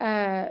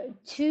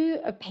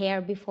appear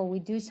before we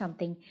do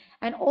something.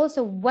 And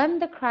also, when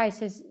the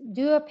crises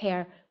do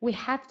appear, we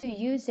have to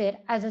use it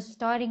as a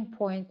starting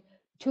point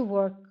to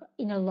work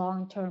in a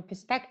long-term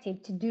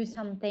perspective, to do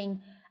something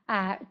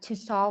to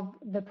solve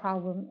the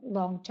problem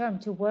long-term,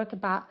 to work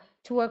with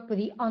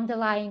the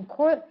underlying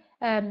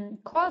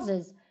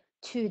causes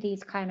to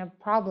these kind of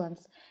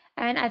problems.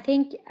 And I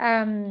think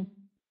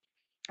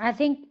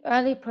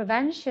early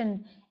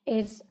prevention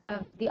is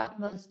of the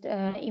utmost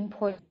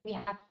importance. We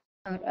have to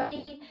start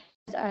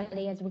as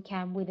early as we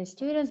can with the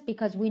students,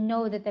 because we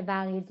know that the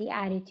values, the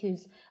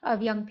attitudes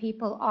of young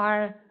people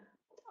are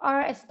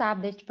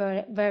established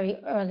very, very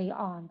early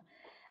on.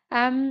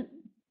 And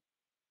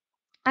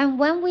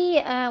when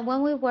we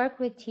work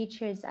with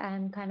teachers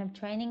and kind of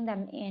training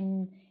them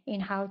in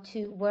how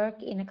to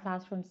work in a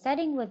classroom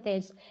setting with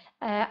this,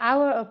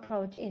 our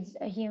approach is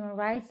a human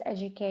rights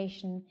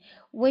education,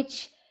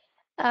 which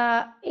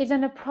is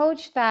an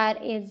approach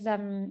that is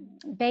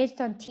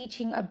based on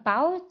teaching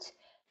about,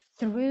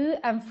 through,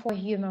 and for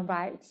human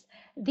rights.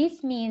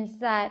 This means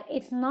that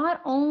it's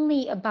not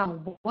only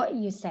about what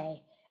you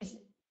say.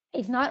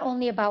 It's not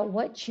only about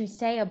what you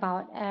say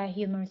about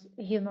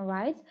human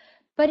rights,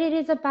 but it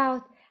is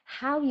about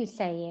how you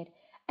say it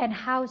and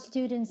how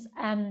students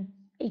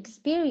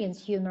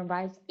experience human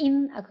rights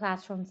in a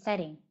classroom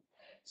setting.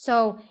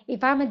 So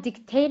if I'm a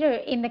dictator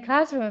in the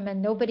classroom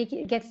and nobody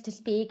gets to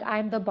speak,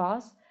 I'm the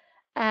boss,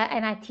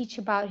 and I teach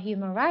about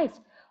human rights,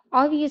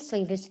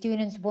 obviously the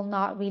students will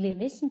not really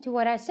listen to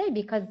what I say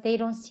because they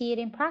don't see it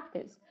in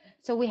practice.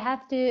 So we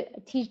have to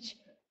teach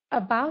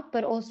about,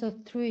 but also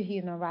through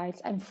human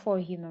rights and for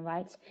human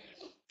rights.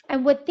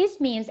 And what this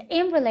means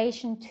in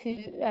relation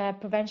to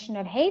prevention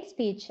of hate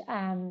speech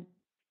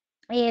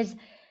is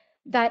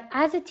that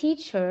as a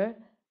teacher,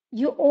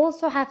 you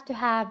also have to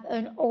have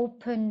an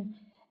open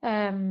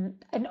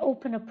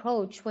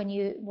approach when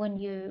you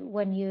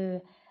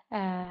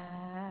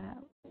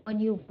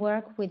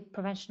work with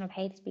prevention of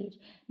hate speech,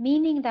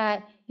 meaning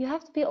that you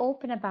have to be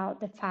open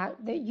about the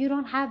fact that you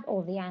don't have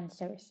all the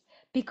answers,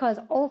 because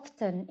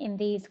often in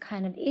these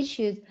kind of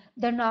issues,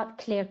 they're not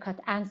clear-cut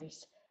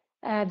answers.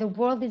 The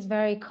world is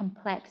very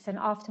complex, and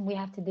often we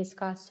have to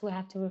discuss, we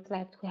have to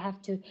reflect, we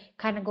have to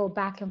kind of go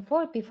back and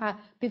forth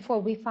before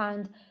we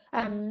find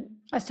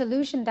a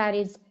solution that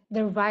is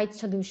the right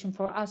solution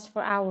for us,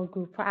 for our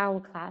group, for our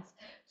class.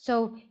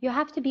 So you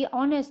have to be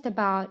honest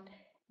about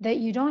that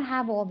you don't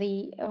have all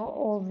the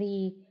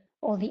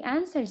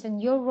answers,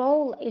 and your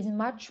role is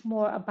much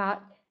more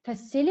about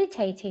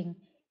facilitating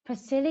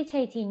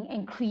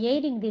and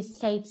creating this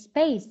safe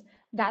space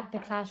that the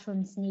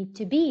classrooms need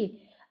to be,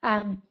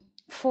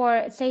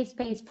 for safe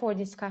space for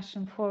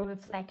discussion, for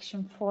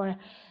reflection, for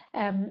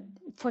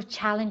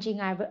challenging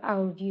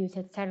our views,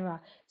 etc.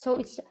 So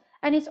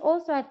it's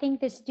also, I think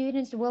the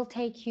students will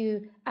take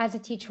you as a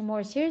teacher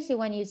more seriously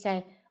when you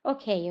say,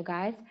 okay, you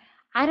guys,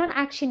 I don't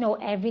actually know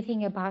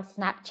everything about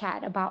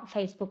Snapchat, about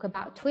Facebook,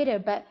 about Twitter,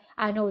 but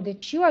I know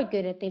that you are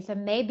good at this,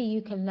 and maybe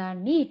you can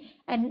learn me,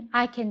 and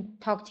I can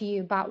talk to you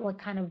about what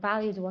kind of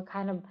values, what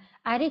kind of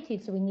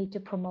attitudes we need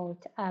to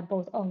promote,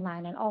 both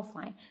online and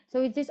offline.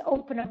 So it's this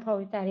open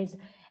approach that is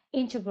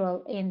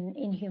integral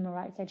in human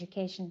rights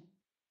education.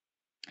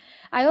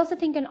 I also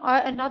think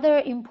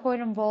another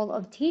important role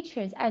of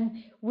teachers,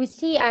 and we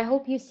see, I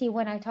hope you see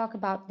when I talk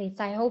about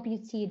this, I hope you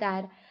see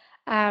that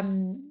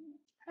um,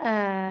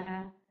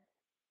 uh,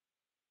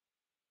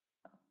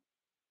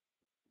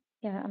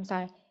 yeah, I'm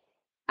sorry.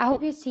 I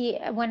hope you see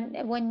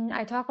when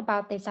I talk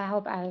about this, I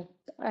hope I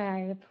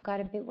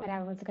forgot a bit what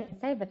I was going to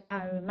say, but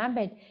I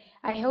remembered.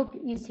 I hope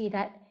you see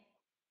that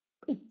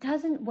it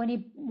doesn't when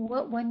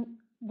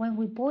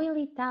we boil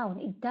it down,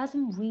 it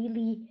doesn't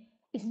really,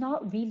 it's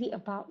not really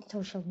about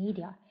social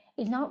media.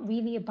 It's not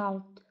really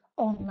about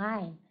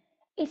online.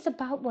 It's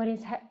about what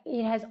it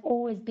has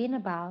always been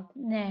about,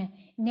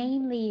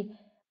 namely,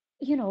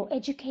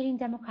 educating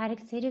democratic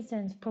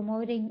citizens,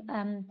 promoting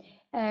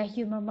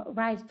human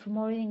rights,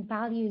 promoting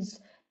values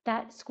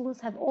that schools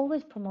have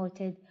always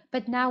promoted.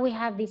 But now we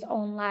have this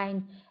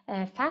online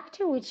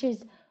factor, which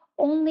should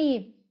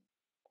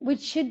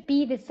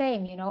be the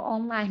same.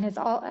 Online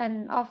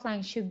and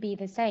offline should be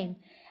the same.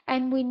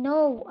 And we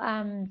know,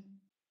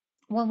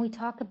 when we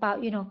talk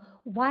about,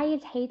 why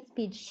is hate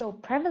speech so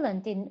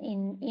prevalent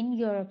in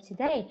Europe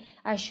today?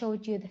 I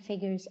showed you the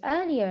figures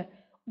earlier.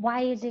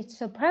 Why is it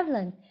so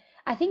prevalent?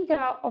 I think there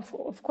are,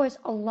 of course,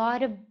 a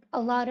lot of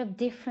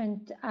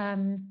different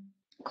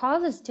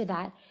causes to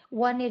that.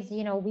 One is,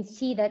 we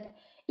see that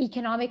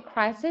economic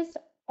crisis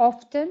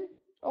often,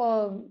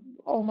 or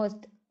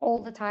almost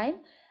all the time,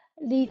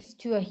 leads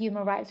to a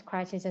human rights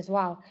crisis as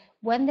well.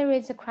 When there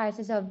is a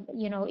crisis of,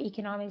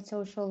 economic,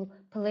 social,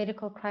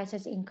 political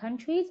crisis in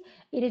countries,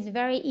 it is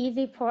very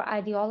easy for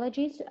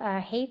ideologies,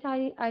 hate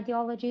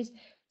ideologies,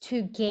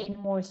 to gain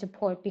more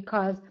support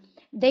because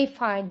they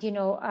find,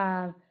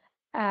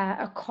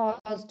 a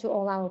cause to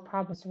all our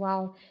problems.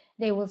 Well,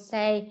 they will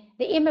say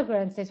the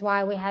immigrants is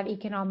why we have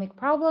economic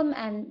problem,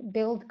 and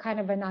build kind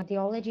of an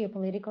ideology, a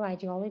political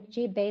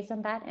ideology based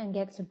on that, and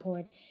get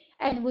support.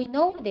 And we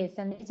know this,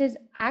 and this is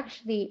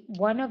actually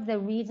one of the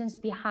reasons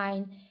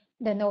behind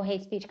the No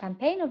Hate Speech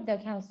campaign of the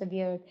Council of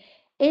Europe,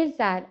 is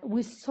that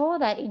we saw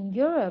that in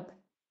Europe,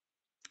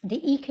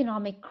 the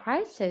economic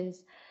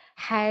crisis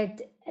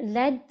had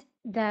led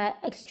the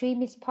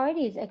extremist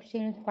parties,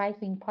 extremist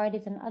right-wing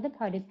parties and other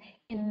parties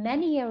in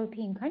many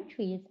European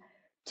countries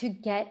to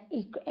get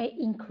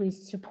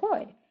increased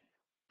support.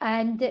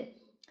 And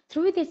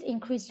through this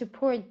increased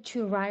support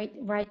to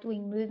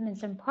right-wing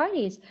movements and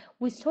parties,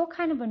 we saw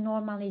kind of a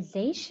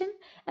normalization,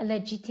 a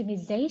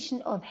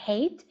legitimization of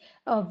hate,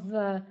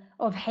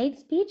 of hate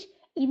speech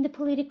in the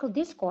political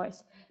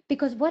discourse.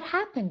 Because what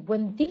happened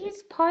when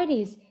these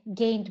parties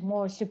gained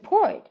more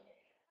support,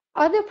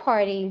 other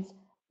parties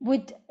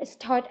would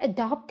start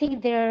adopting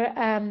their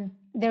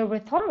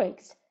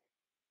rhetorics.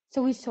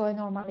 So we saw a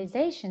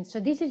normalization. So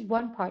this is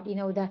one part,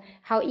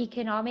 how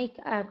economic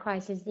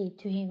crisis lead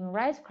to human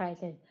rights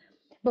crisis.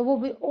 But what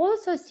we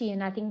also see,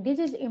 and I think this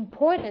is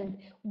important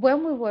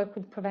when we work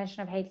with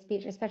prevention of hate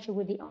speech, especially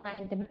with the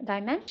online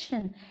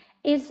dimension,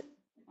 is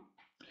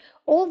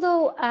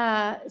although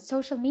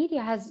social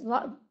media has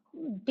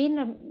been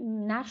a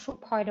natural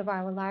part of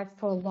our life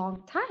for a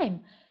long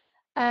time,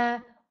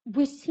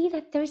 we see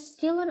that there's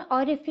still an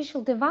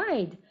artificial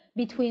divide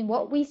between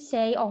what we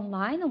say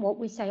online and what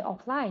we say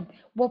offline,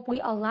 what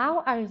we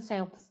allow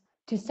ourselves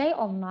to say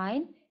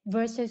online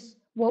versus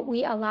what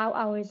we allow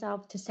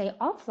ourselves to say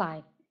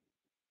offline.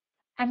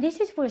 And this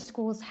is where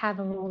schools have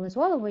a role as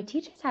well, where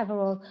teachers have a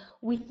role.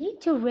 We need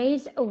to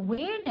raise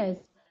awareness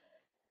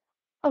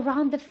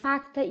around the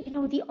fact that,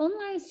 the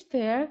online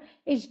sphere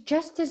is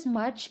just as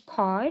much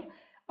part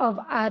of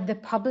the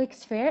public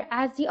sphere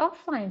as the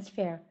offline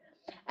sphere.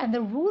 And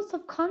the rules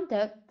of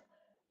conduct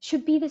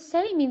should be the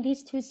same in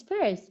these two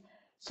spheres.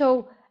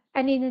 So,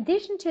 and in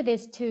addition to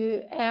this,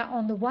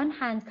 on the one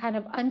hand, kind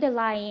of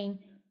underlying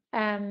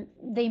the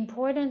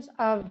importance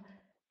of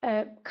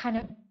kind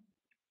of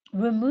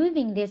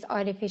removing this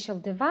artificial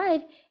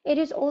divide, it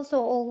is also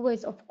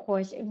always, of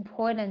course,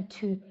 important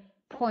to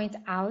point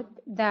out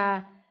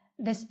the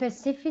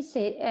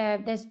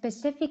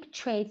specific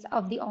traits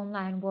of the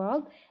online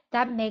world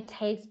that makes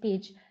hate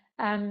speech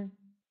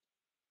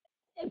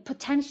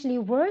potentially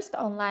worse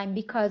online,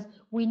 because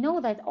we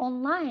know that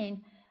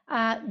online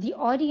the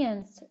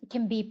audience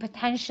can be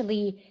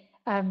potentially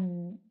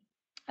endless.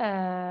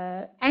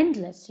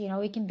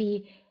 It can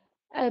be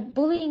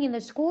bullying in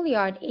the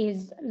schoolyard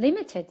is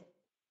limited.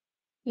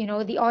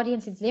 The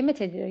audience is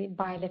limited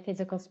by the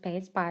physical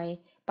space, by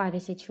the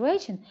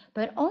situation.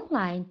 But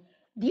online,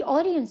 the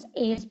audience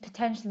is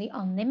potentially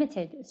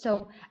unlimited.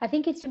 So I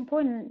think it's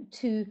important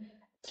to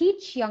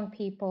teach young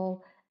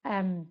people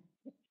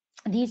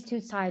these two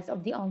sides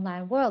of the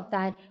online world,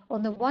 that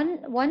on the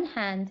one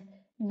hand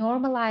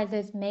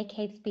normalizes, make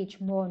hate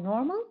speech more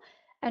normal,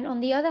 and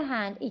on the other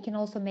hand it can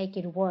also make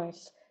it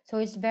worse. So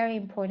it's very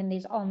important,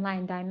 this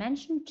online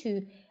dimension,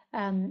 to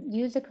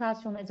use the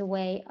classroom as a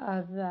way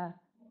of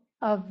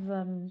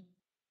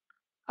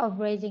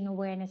raising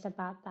awareness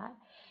about that.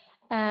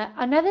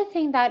 Another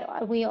thing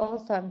that we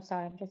also, I'm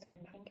sorry, I'm just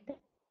going to drink this.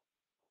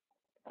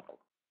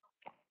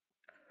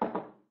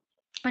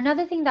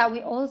 Another thing that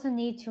we also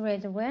need to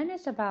raise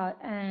awareness about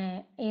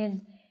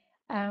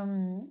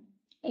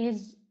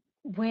is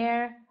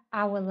where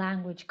our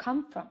language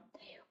come from,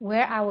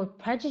 where our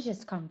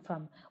prejudices come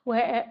from,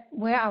 where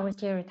our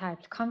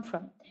stereotypes come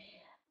from.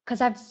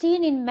 Because I've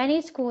seen in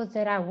many schools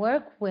that I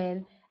work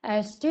with,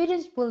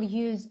 students will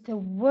use the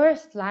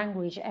worst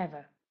language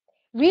ever,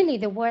 really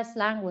the worst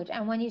language.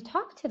 And when you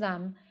talk to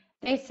them,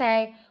 they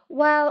say,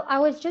 well, I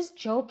was just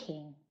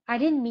joking. I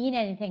didn't mean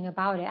anything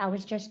about it. I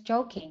was just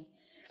joking.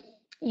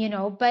 You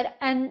know, but,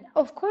 and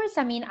of course,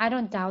 I mean, I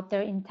don't doubt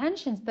their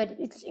intentions, but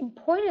it's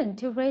important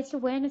to raise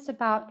awareness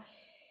about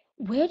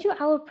where do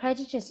our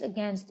prejudice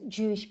against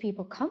Jewish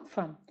people come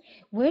from?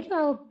 Where do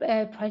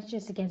our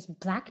prejudice against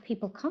Black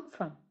people come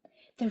from?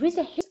 There is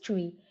a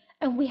history,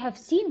 and we have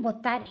seen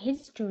what that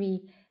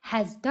history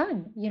has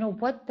done, you know,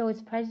 what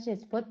those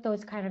prejudices, what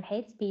those kind of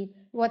hate speech,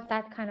 what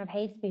that kind of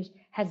hate speech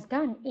has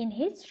done in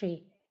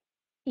history.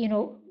 You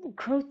know,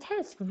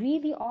 grotesque,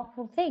 really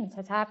awful things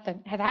have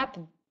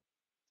happened.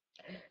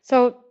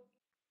 So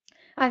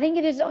I think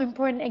it is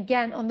important,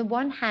 again, on the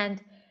one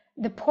hand,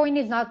 the point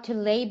is not to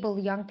label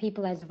young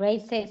people as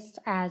racist,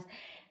 as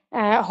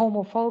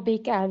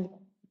homophobic,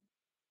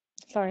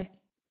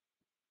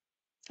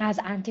 as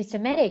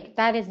anti-Semitic.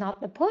 That is not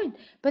the point.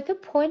 But the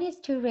point is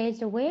to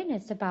raise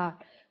awareness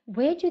about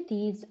where do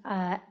the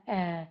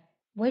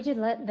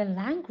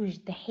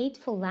language, the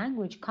hateful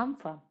language come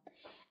from,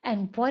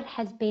 and what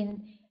has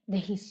been the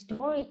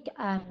historic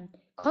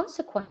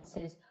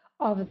consequences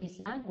of this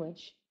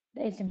language.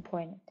 That is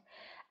important.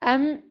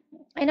 And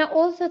I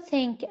also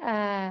think,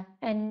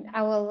 and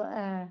I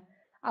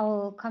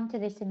will come to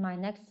this in my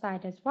next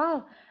slide as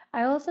well.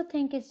 I also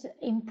think it's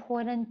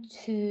important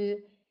to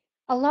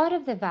a lot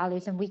of the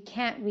values, and we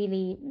can't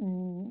really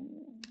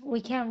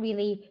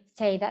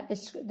say that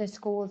the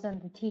schools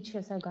and the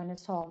teachers are going to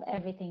solve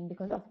everything,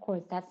 because of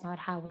course that's not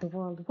how the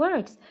world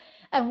works.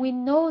 And we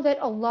know that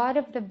a lot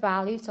of the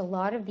values, a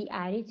lot of the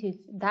attitudes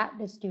that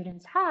the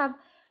students have,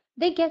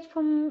 they get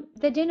from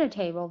the dinner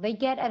table, they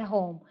get at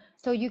home.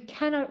 So you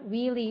cannot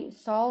really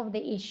solve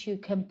the issue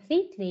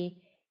completely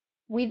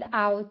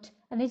without,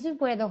 and this is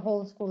where the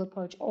whole school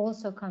approach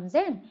also comes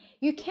in.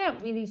 You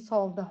can't really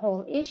solve the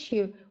whole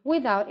issue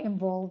without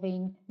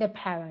involving the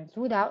parents,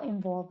 without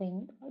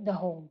involving the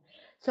home.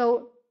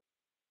 So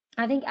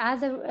I think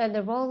as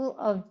the role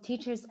of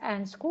teachers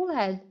and school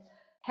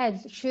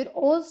heads should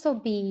also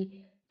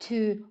be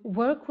to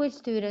work with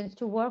students,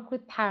 to work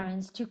with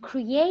parents, to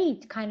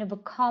create kind of a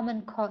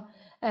common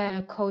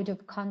code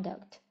of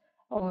conduct,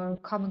 or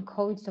common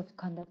codes of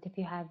conduct if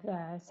you have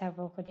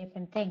several for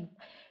different things,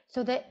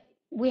 so that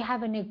we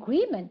have an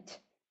agreement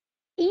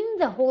in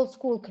the whole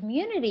school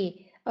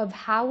community of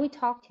how we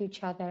talk to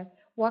each other,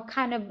 what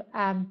kind of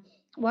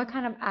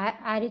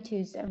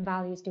attitudes and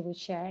values do we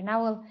share. And I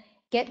will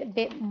get a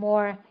bit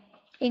more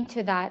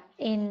into that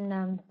in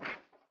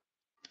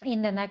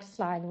the next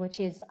slide,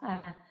 which is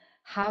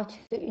how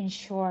to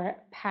ensure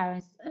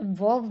parents'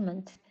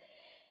 involvement.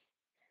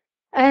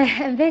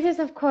 And this is,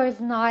 of course,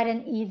 not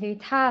an easy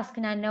task.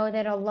 And I know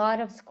that a lot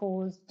of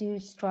schools do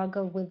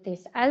struggle with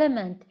this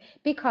element,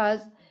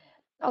 because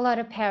a lot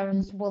of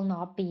parents will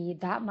not be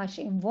that much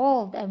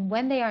involved. And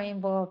when they are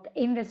involved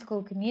in the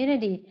school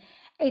community,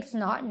 it's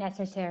not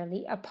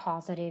necessarily a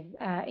positive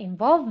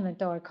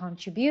involvement or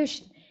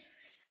contribution.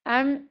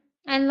 And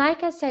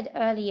like I said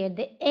earlier,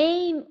 the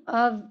aim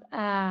of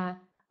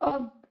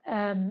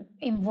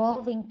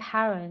involving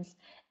parents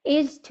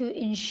is to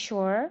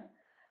ensure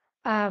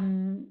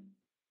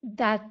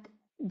that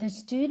the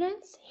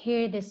students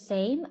hear the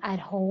same at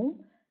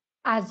home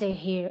as they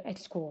hear at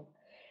school.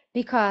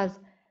 Because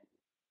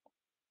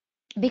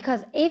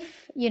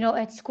if, you know,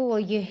 at school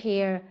you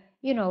hear,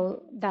 you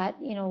know, that,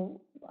 you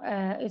know,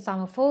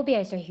 Islamophobia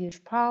is a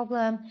huge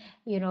problem,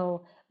 you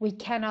know, we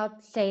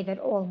cannot say that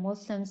all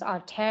Muslims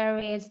are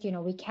terrorists, you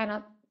know, we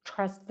cannot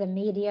trust the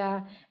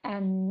media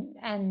and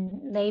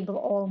label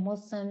all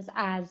Muslims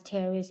as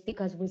terrorists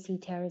because we see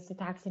terrorist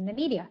attacks in the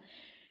media.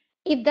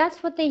 If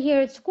that's what they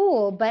hear at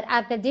school, but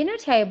at the dinner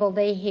table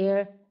they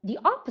hear the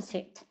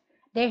opposite.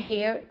 They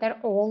hear that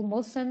all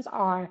Muslims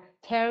are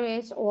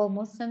terrorists, all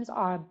Muslims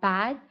are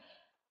bad.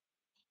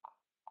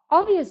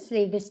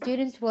 Obviously, the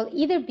students will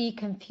either be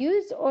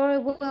confused or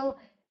will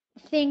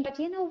think that,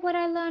 you know, what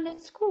I learned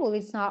at school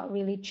is not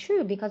really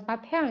true because my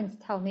parents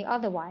tell me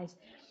otherwise.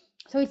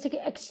 So it's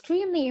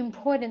extremely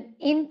important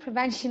in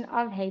prevention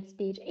of hate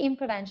speech, in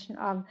prevention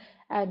of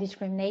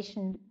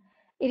discrimination.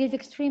 It is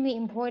extremely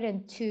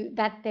important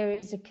that there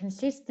is a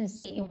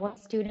consistency in what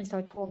students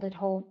are told at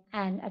home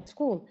and at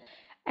school.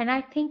 And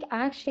I think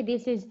actually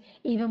this is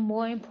even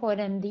more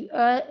important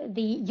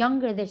the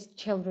younger the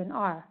children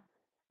are,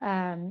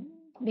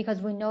 because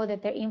we know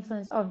that the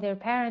influence of their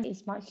parents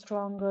is much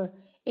stronger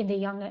in the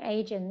younger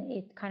age, and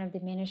it kind of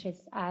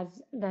diminishes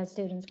as the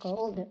students grow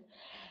older.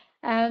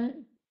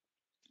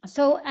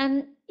 So,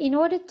 and in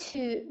order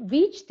to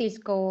reach this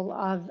goal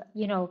of,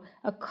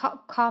 a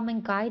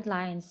common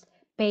guidelines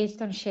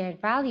based on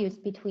shared values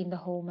between the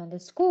home and the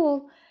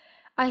school,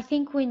 I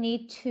think we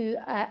need to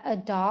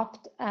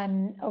adopt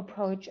an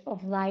approach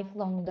of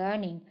lifelong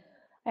learning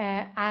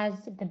as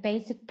the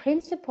basic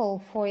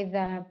principle for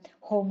the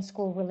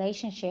homeschool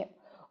relationship.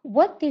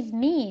 What this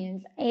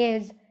means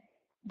is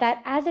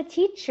that as a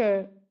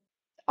teacher,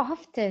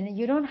 often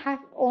you don't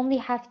only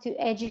have to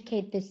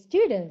educate the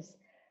students,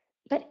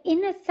 but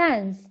in a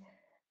sense,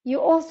 you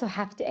also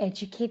have to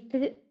educate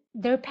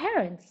their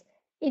parents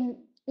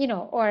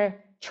or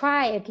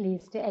try at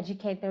least to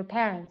educate their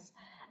parents.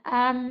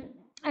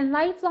 And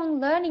lifelong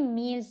learning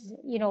means,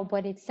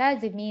 what it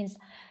says, it means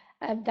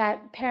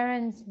that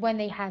parents, when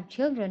they have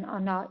children,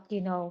 are not,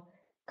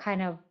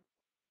 kind of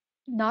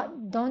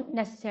don't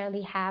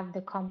necessarily have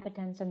the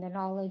competence and the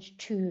knowledge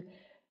to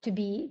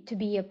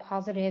be a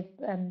positive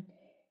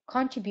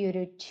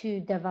contributor to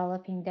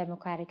developing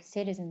democratic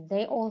citizens.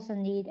 They also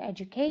need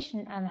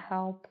education and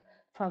help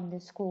from the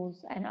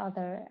schools and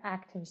other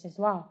actors as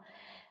well.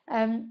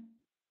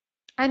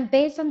 And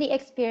based on the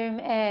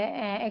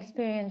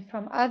experience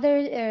from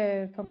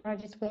other from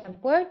projects we have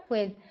worked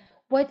with,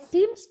 what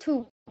seems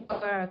to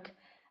work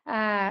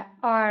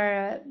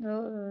are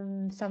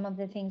some of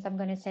the things I'm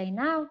going to say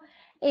now.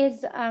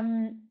 Is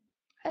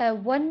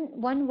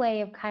one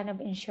way of kind of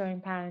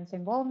ensuring parents'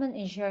 involvement,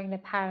 ensuring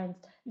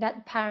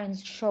that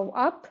parents show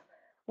up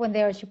when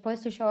they are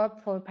supposed to show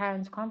up for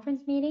parents'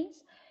 conference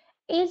meetings,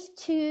 is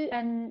to,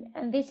 and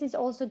this is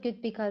also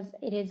good because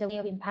it is a way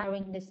of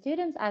empowering the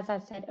students. As I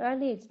said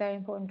earlier, it's very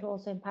important to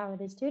also empower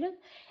the students,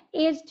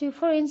 is to,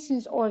 for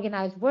instance,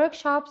 organize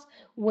workshops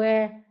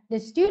where the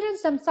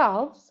students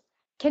themselves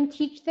can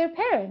teach their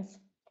parents.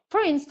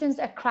 For instance,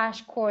 a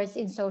crash course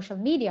in social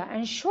media.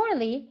 And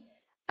surely,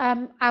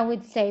 I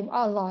would say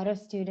a lot of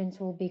students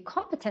will be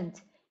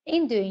competent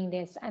in doing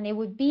this, and it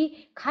would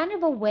be kind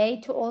of a way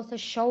to also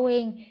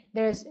showing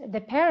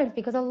the parents,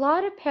 because a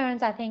lot of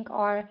parents, I think,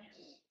 are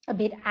a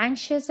bit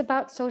anxious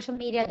about social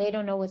media. They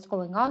don't know what's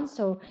going on,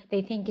 so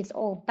they think it's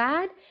all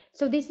bad.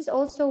 So this is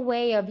also a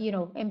way of,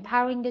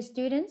 empowering the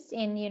students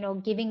in,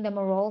 giving them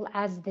a role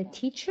as the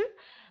teacher,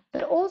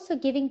 but also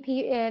giving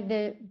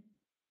the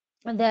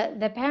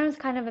parents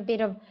kind of a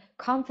bit of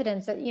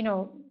confidence that,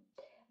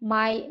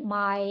 my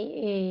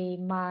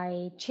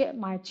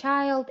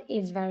child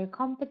is very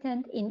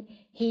competent in,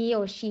 he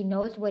or she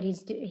knows what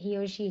he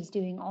or she is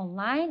doing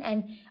online,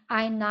 and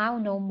I now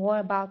know more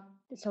about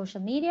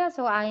social media,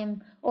 so I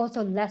am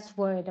also less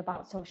worried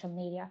about social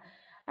media.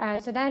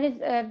 So that is,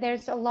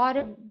 there's a lot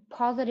of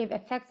positive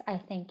effects, I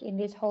think, in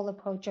this whole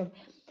approach of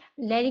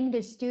letting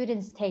the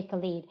students take a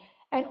lead.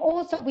 And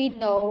also we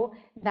know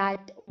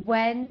that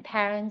when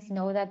parents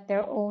know that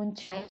their own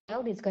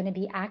child is going to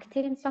be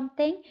active in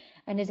something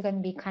and is going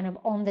to be kind of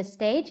on the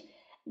stage,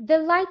 the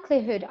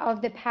likelihood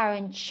of the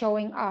parent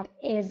showing up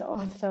is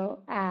also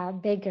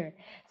bigger.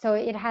 So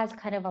it has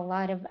kind of a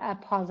lot of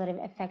positive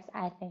effects,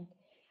 I think.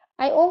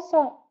 I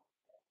also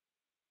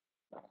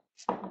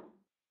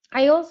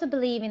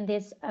believe in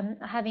this,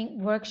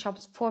 having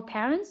workshops for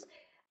parents,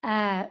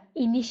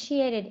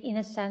 initiated in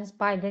a sense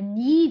by the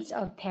needs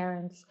of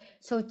parents.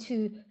 So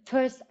to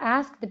first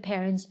ask the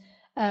parents,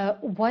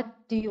 what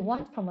do you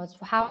want from us?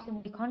 How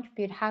can we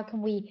contribute?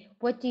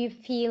 What do you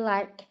feel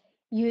like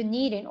you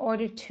need in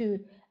order to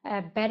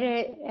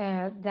better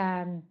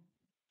the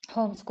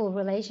homeschool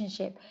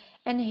relationship?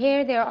 And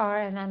here there are,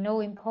 and I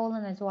know in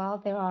Poland as well,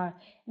 there are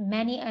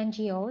many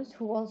NGOs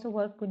who also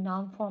work with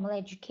non-formal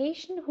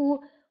education who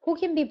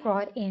can be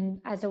brought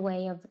in as a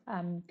way of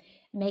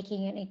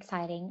making it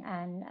exciting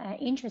and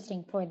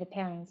interesting for the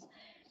parents.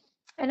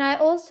 And I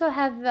also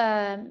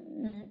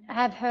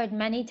have heard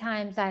many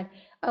times that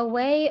a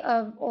way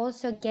of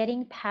also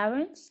getting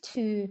parents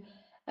to,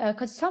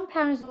 because some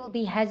parents will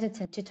be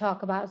hesitant to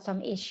talk about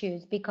some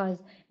issues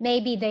because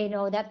maybe they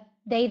know that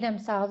they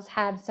themselves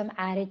have some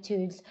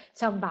attitudes,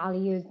 some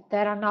values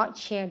that are not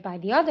shared by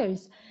the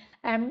others.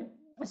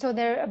 So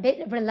they're a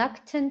bit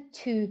reluctant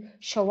to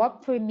show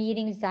up for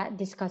meetings that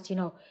discuss,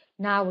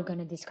 now we're going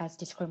to discuss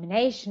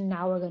discrimination,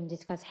 now we're going to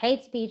discuss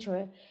hate speech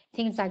or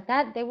things like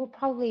that.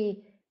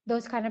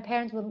 Those kind of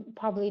parents will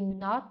probably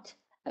not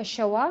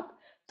show up.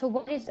 So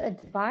what is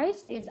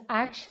advised is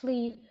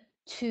actually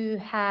to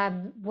have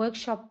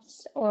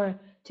workshops or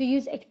to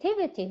use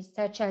activities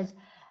such as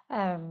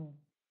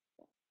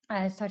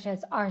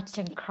arts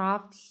and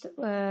crafts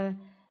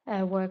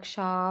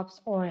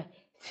workshops, or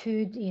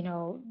food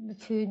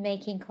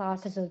making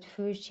classes, or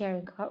food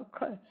sharing,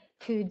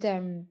 food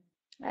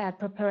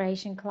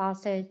preparation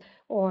classes,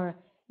 or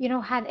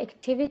have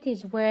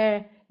activities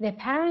where the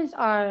parents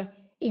are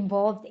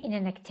involved in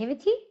an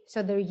activity,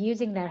 so they're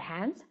using their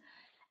hands,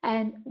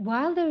 and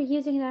while they're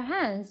using their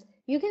hands,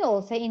 you can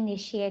also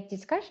initiate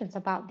discussions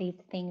about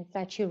these things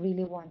that you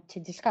really want to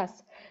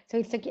discuss. So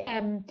it's like,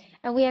 and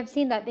we have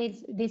seen that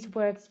this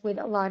works with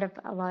a lot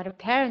of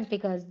parents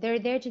because they're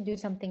there to do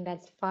something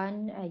that's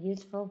fun,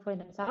 useful for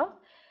themselves,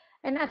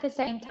 and at the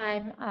same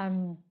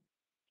time,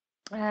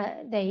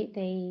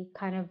 they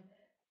kind of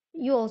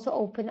you also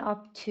open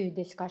up to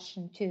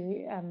discussion,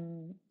 to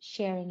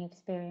sharing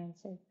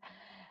experiences.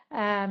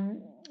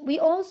 We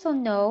also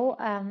know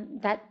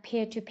that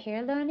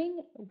peer-to-peer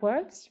learning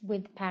works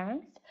with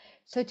parents.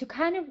 So to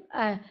kind of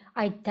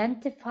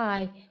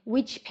identify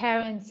which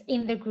parents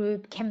in the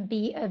group can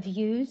be of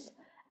use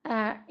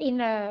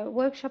in a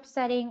workshop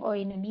setting or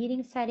in a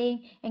meeting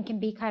setting, and can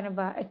be kind of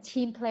a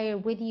team player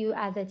with you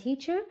as a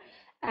teacher,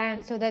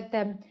 and so that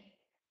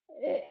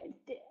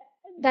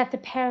the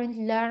parents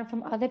learn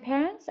from other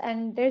parents,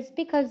 and there's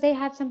because they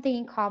have something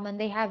in common.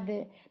 They have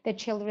the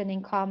children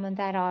in common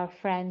that are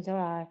friends or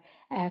are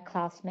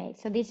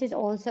classmates. So this is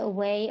also a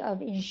way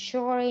of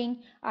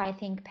ensuring, I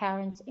think,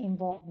 parents'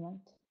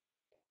 involvement.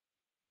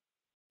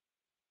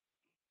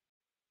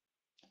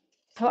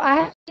 So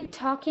I've been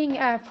talking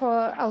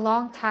for a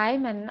long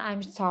time, and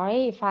I'm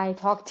sorry if I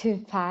talk too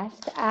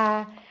fast.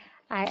 I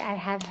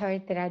have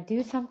heard that I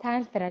do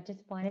sometimes, but I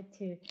just wanted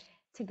to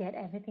get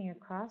everything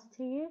across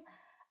to you.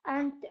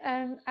 And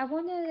I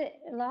want to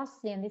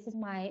lastly, and this is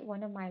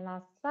one of my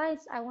last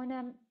slides, I want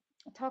to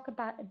talk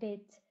about a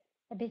bit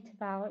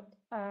about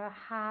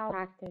how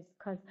practice,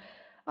 because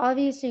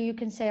obviously you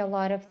can say a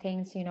lot of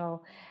things, you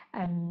know,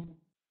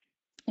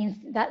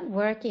 that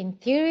work in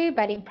theory,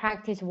 but in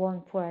practice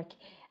won't work.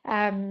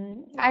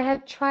 I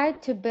have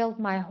tried to build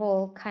my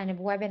whole kind of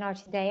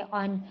webinar today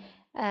on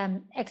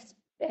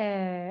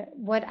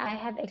what I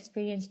have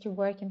experienced to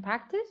work in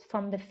practice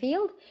from the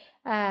field.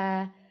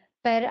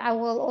 But I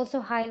will also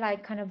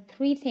highlight kind of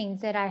 3 things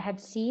that I have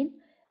seen,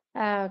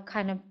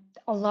 kind of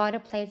a lot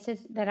of places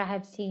that I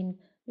have seen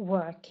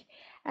work,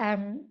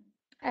 and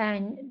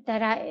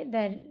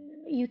that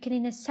you can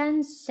in a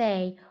sense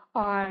say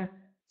are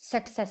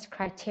success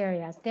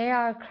criteria. They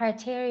are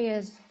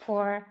criteria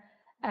for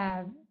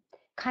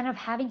kind of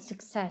having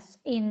success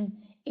in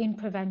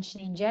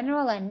prevention in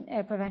general,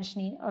 and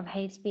prevention of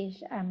hate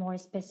speech more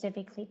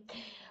specifically.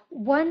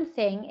 One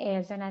thing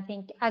is, and I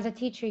think as a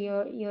teacher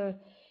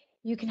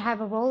you can have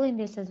a role in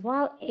this as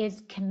well,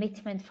 is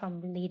commitment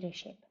from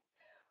leadership.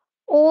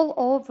 All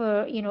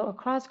over, you know,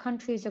 across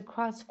countries,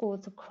 across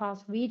schools,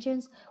 across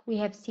regions, we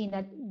have seen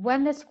that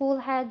when the school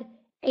head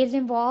is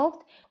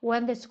involved,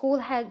 when the school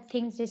head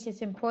thinks this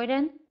is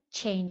important,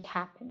 change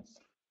happens.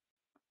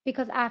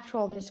 Because after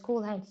all, the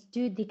school heads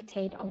do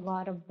dictate a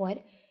lot of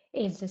what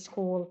is the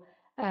school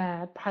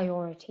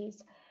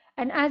priorities.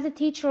 And as a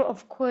teacher,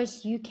 of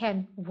course, you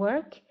can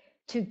work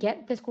to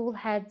get the school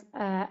head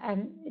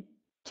and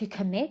to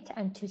commit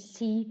and to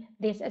see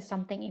this as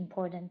something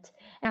important.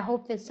 And I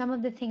hope that some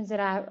of the things that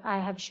I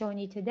have shown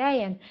you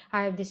today and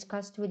I have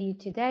discussed with you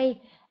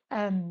today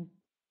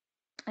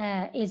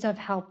is of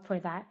help for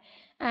that.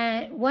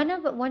 One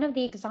of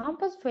the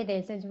examples for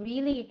this is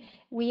really,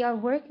 we are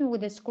working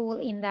with a school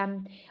in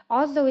them.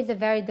 Oslo is a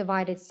very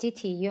divided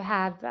city. You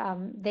have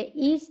the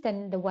east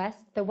and the west.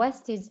 The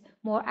west is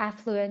more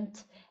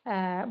affluent,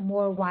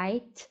 more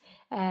white,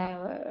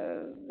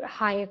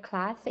 higher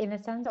class in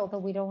a sense, although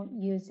we don't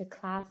use the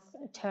class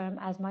term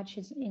as much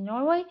as in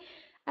Norway.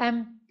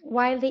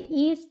 While the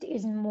east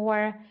is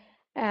more,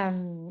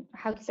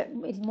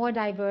 it's more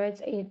diverse.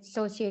 It's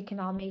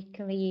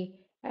socioeconomically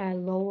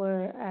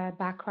lower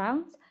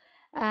backgrounds.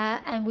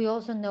 And we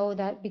also know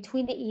that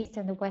between the east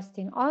and the west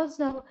in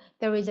Oslo,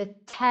 there is a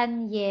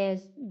 10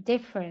 years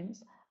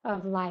difference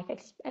of life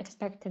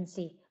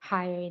expectancy,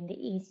 higher in the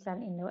east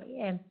than in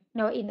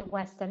the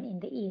west than in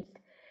the east.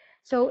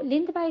 So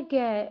Lindeberg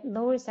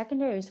Lower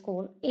Secondary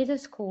School is a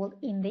school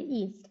in the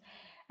east.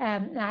 I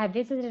have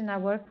visited and I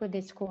worked with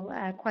this school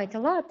quite a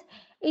lot.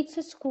 It's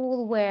a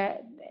school where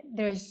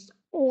there's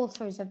all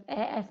sorts of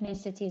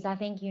ethnicities. I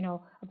think, you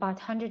know, about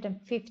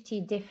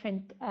 150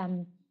 different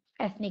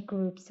ethnic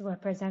groups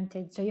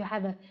represented. So you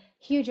have a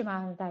huge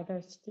amount of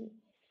diversity.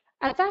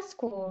 At that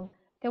school,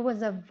 there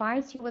was a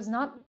he was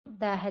not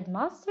the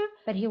headmaster,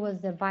 but he was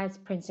the vice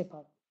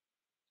principal.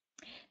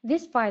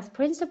 This vice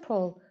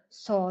principal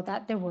saw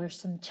that there were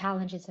some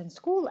challenges in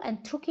school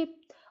and took it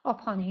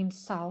upon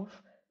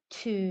himself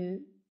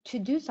to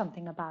do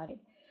something about it.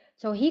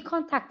 So he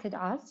contacted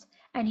us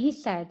and he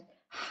said,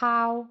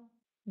 how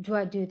do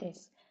I do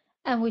this?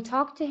 And we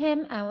talked to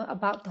him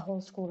about the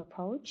whole school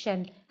approach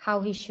and how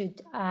he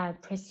should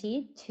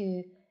proceed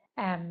to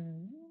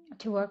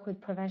work with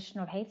prevention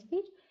of hate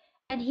speech.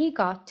 And he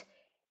got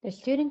the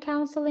student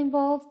council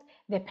involved,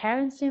 the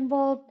parents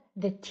involved,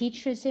 the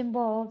teachers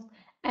involved,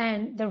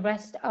 and the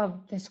rest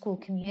of the school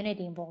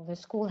community involved.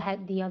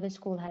 The other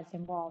school heads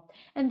involved.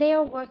 And they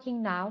are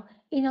working now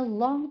in a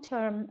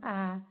long-term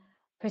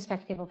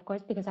perspective, of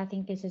course, because I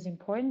think this is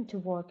important to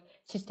work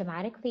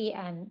systematically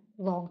and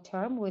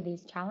long-term with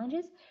these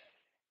challenges,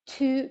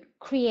 to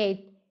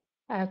create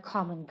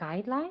common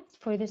guidelines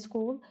for the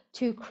school,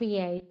 to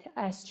create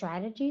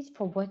strategies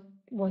for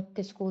what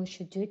the school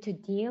should do to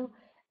deal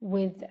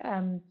with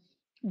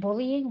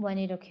bullying when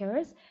it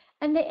occurs.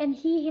 And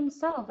he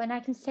himself, and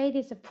I can say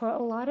this for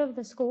a lot of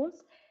the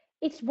schools,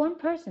 it's one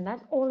person,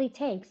 that's all it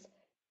takes,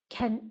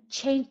 can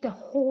change the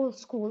whole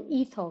school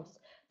ethos,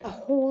 the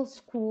whole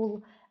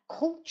school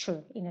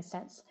culture in a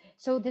sense.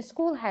 So the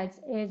school heads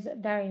is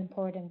very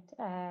important,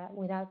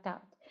 without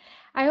doubt.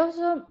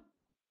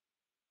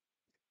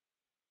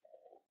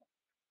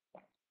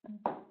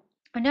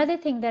 Another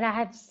thing that I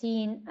have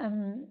seen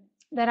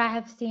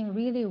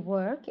really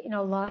work in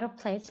a lot of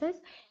places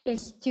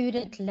is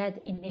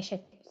student-led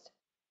initiatives.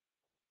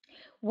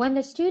 When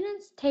the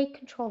students take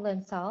control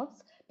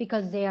themselves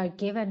because they are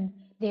given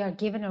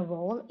a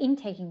role in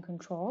taking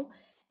control,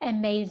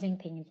 amazing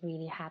things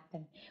really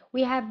happen.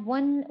 We have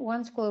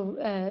one school,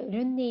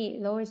 Runni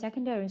Lower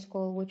Secondary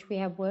School, which we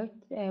have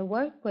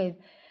worked with,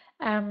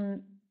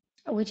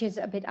 which is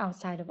a bit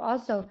outside of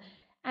Oslo,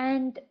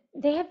 and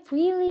they have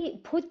really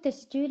put the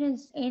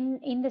students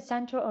in the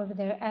center of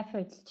their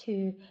efforts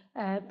to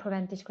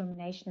prevent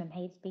discrimination and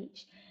hate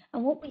speech.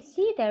 And what we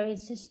see there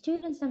is the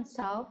students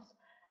themselves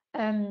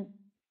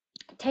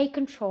take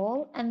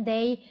control, and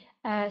they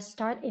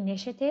start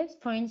initiatives.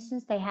 For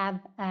instance, they have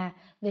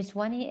this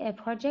one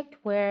project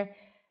where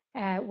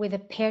with a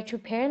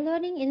peer-to-peer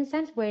learning, in a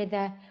sense, where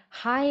the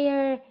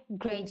higher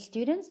grade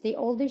students, the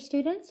older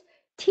students,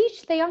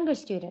 teach the younger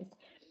students.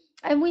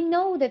 And we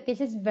know that this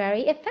is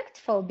very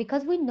effective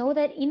because we know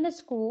that in the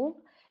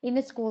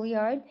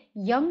schoolyard,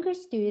 younger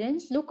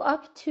students look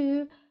up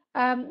to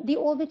the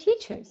older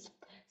teachers.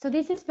 So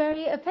this is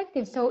very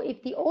effective. So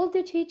if the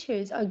older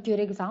teachers are good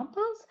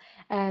examples,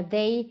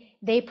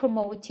 they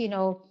promote,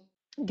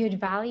 good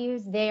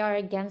values, they are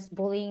against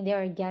bullying, they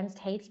are against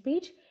hate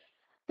speech,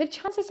 the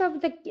chances of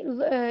the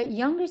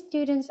younger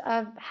students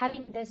of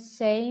having the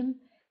same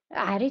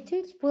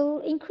attitudes will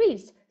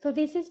increase. So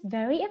this is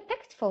very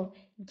effective.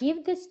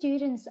 Give the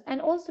students,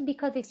 and also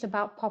because it's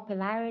about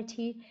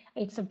popularity,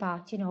 it's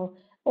about,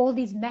 all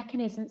these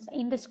mechanisms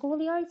in the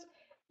schoolyards,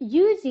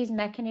 use these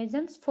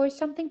mechanisms for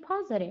something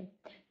positive.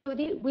 So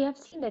we have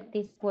seen that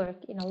this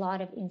work in a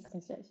lot of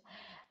instances.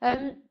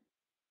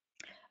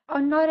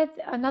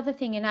 Another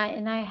thing, and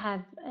I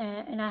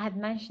have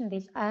mentioned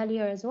this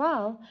earlier as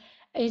well,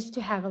 is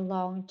to have a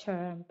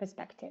long-term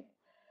perspective.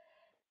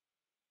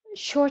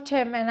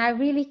 Short-term, and I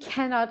really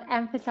cannot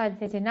emphasize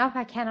this enough,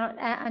 I cannot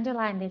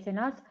underline this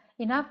enough,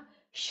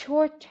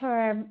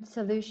 short-term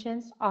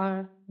solutions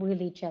are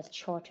really just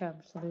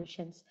short-term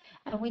solutions.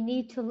 And we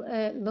need to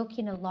look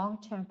in a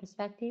long-term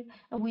perspective,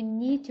 and we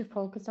need to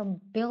focus on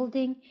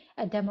building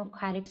a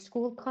democratic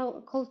school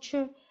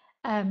culture.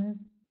 And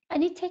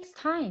it takes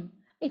time.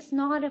 It's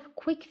not a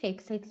quick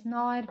fix. It's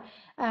not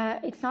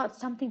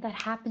something that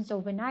happens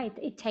overnight.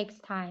 It takes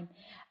time.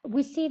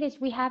 We see this.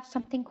 We have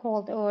something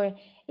called, or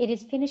it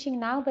is finishing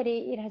now, but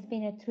it has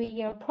been a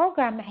 3-year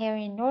program here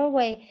in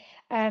Norway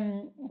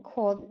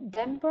called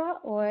DEMPRA,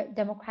 or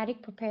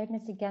Democratic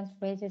Preparedness Against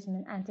Racism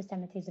and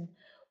Anti-Semitism.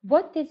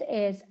 What this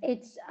is,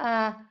 it's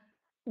a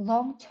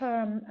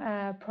long-term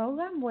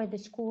program where the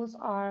schools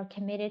are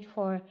committed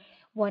for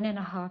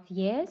 1.5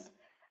 years.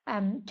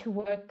 To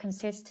work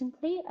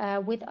consistently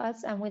with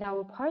us and with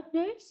our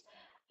partners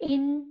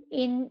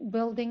in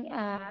building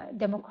a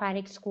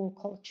democratic school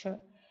culture.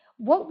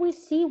 What we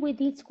see with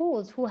these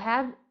schools who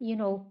have,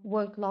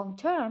 worked long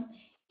term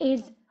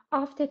is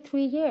after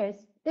 3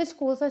 years, the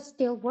schools are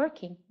still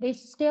working. They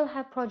still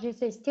have projects,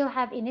 they still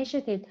have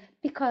initiatives,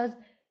 because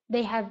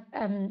they have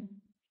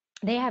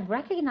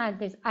recognized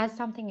this as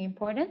something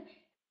important,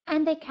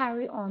 and they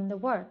carry on the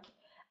work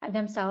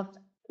themselves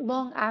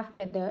long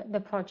after the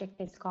project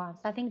is gone.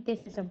 So I think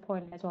this is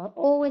important as well.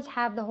 Always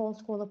have the whole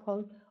school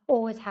approach,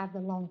 always have the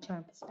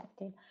long-term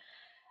perspective.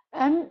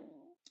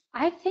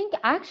 I think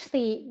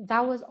actually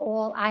that was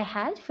all I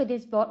had for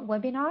this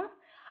webinar.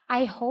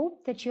 I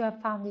hope that you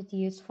have found it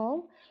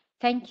useful.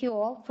 Thank you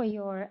all for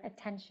your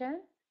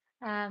attention.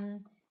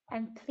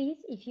 And please,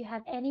 if you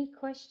have any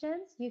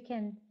questions, you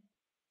can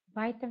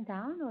write them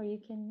down or you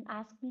can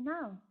ask me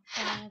now.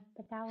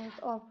 But that was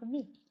all for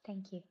me.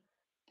 Thank you.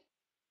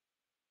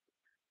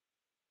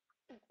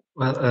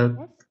 Well,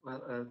 Yes?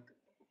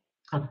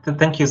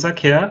 thank you,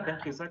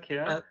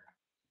 Zakia.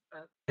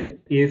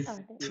 If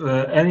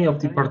any of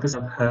the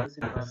participants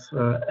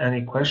have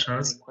any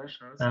questions,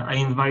 I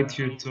invite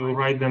you to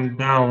write them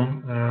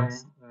down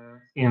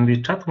in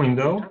the chat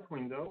window.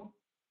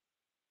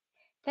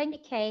 Thank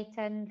you, Kate,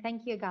 and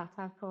thank you,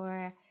 Gata,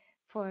 for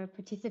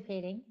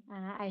participating.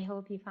 I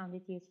hope you found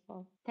it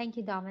useful. Thank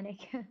you, Dominic.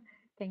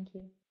 Thank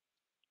you.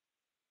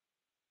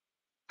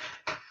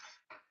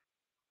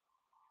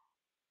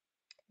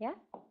 Yeah.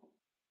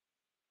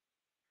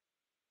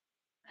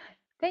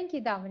 Thank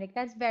you, Dominic.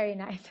 That's very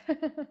nice.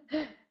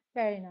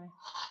 Very nice.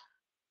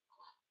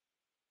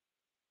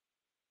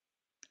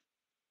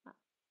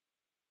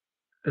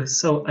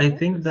 So I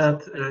think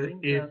that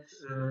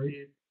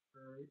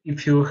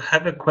if you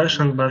have a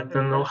question but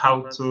don't know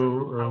how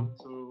to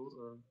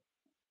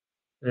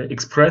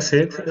express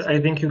it, I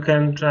think you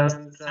can just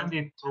send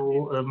it to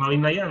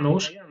Malina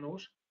Janusz,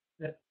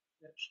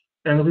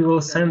 and we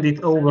will send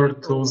it over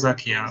to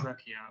Zakia.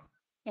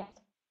 Yes.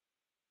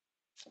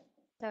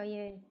 So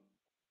you.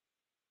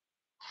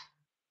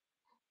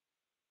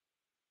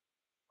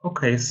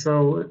 Okay,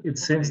 so it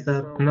seems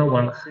that no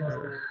one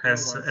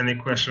has any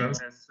questions.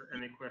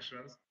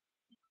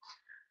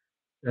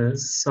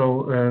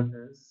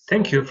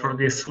 Thank you for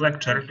this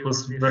lecture. It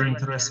was very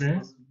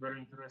interesting.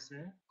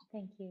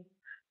 Thank you.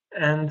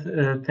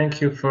 And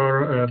thank you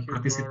for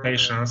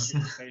participations.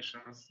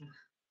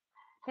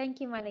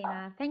 Thank you,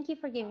 Marlena. Thank you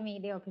for giving me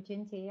the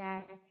opportunity.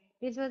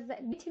 This was,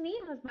 to me,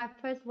 it was my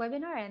first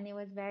webinar and it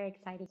was very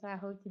exciting. So I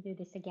hope to do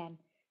this again.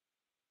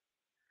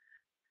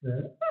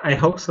 I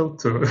hope so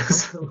too.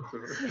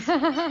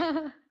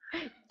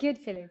 Good,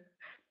 Philip.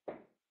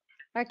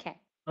 Okay.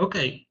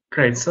 Okay,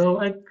 great. So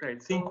I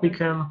think we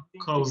can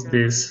close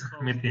this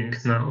meeting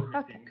now.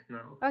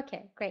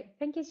 Okay, great.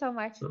 Thank you so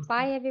much.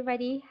 Bye,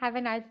 everybody. Have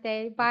a nice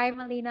day. Bye,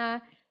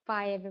 Marlena.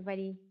 Bye,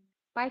 everybody.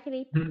 Bye,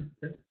 Philippe.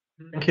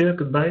 Thank you.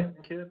 Goodbye.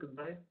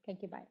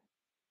 Thank you. Bye.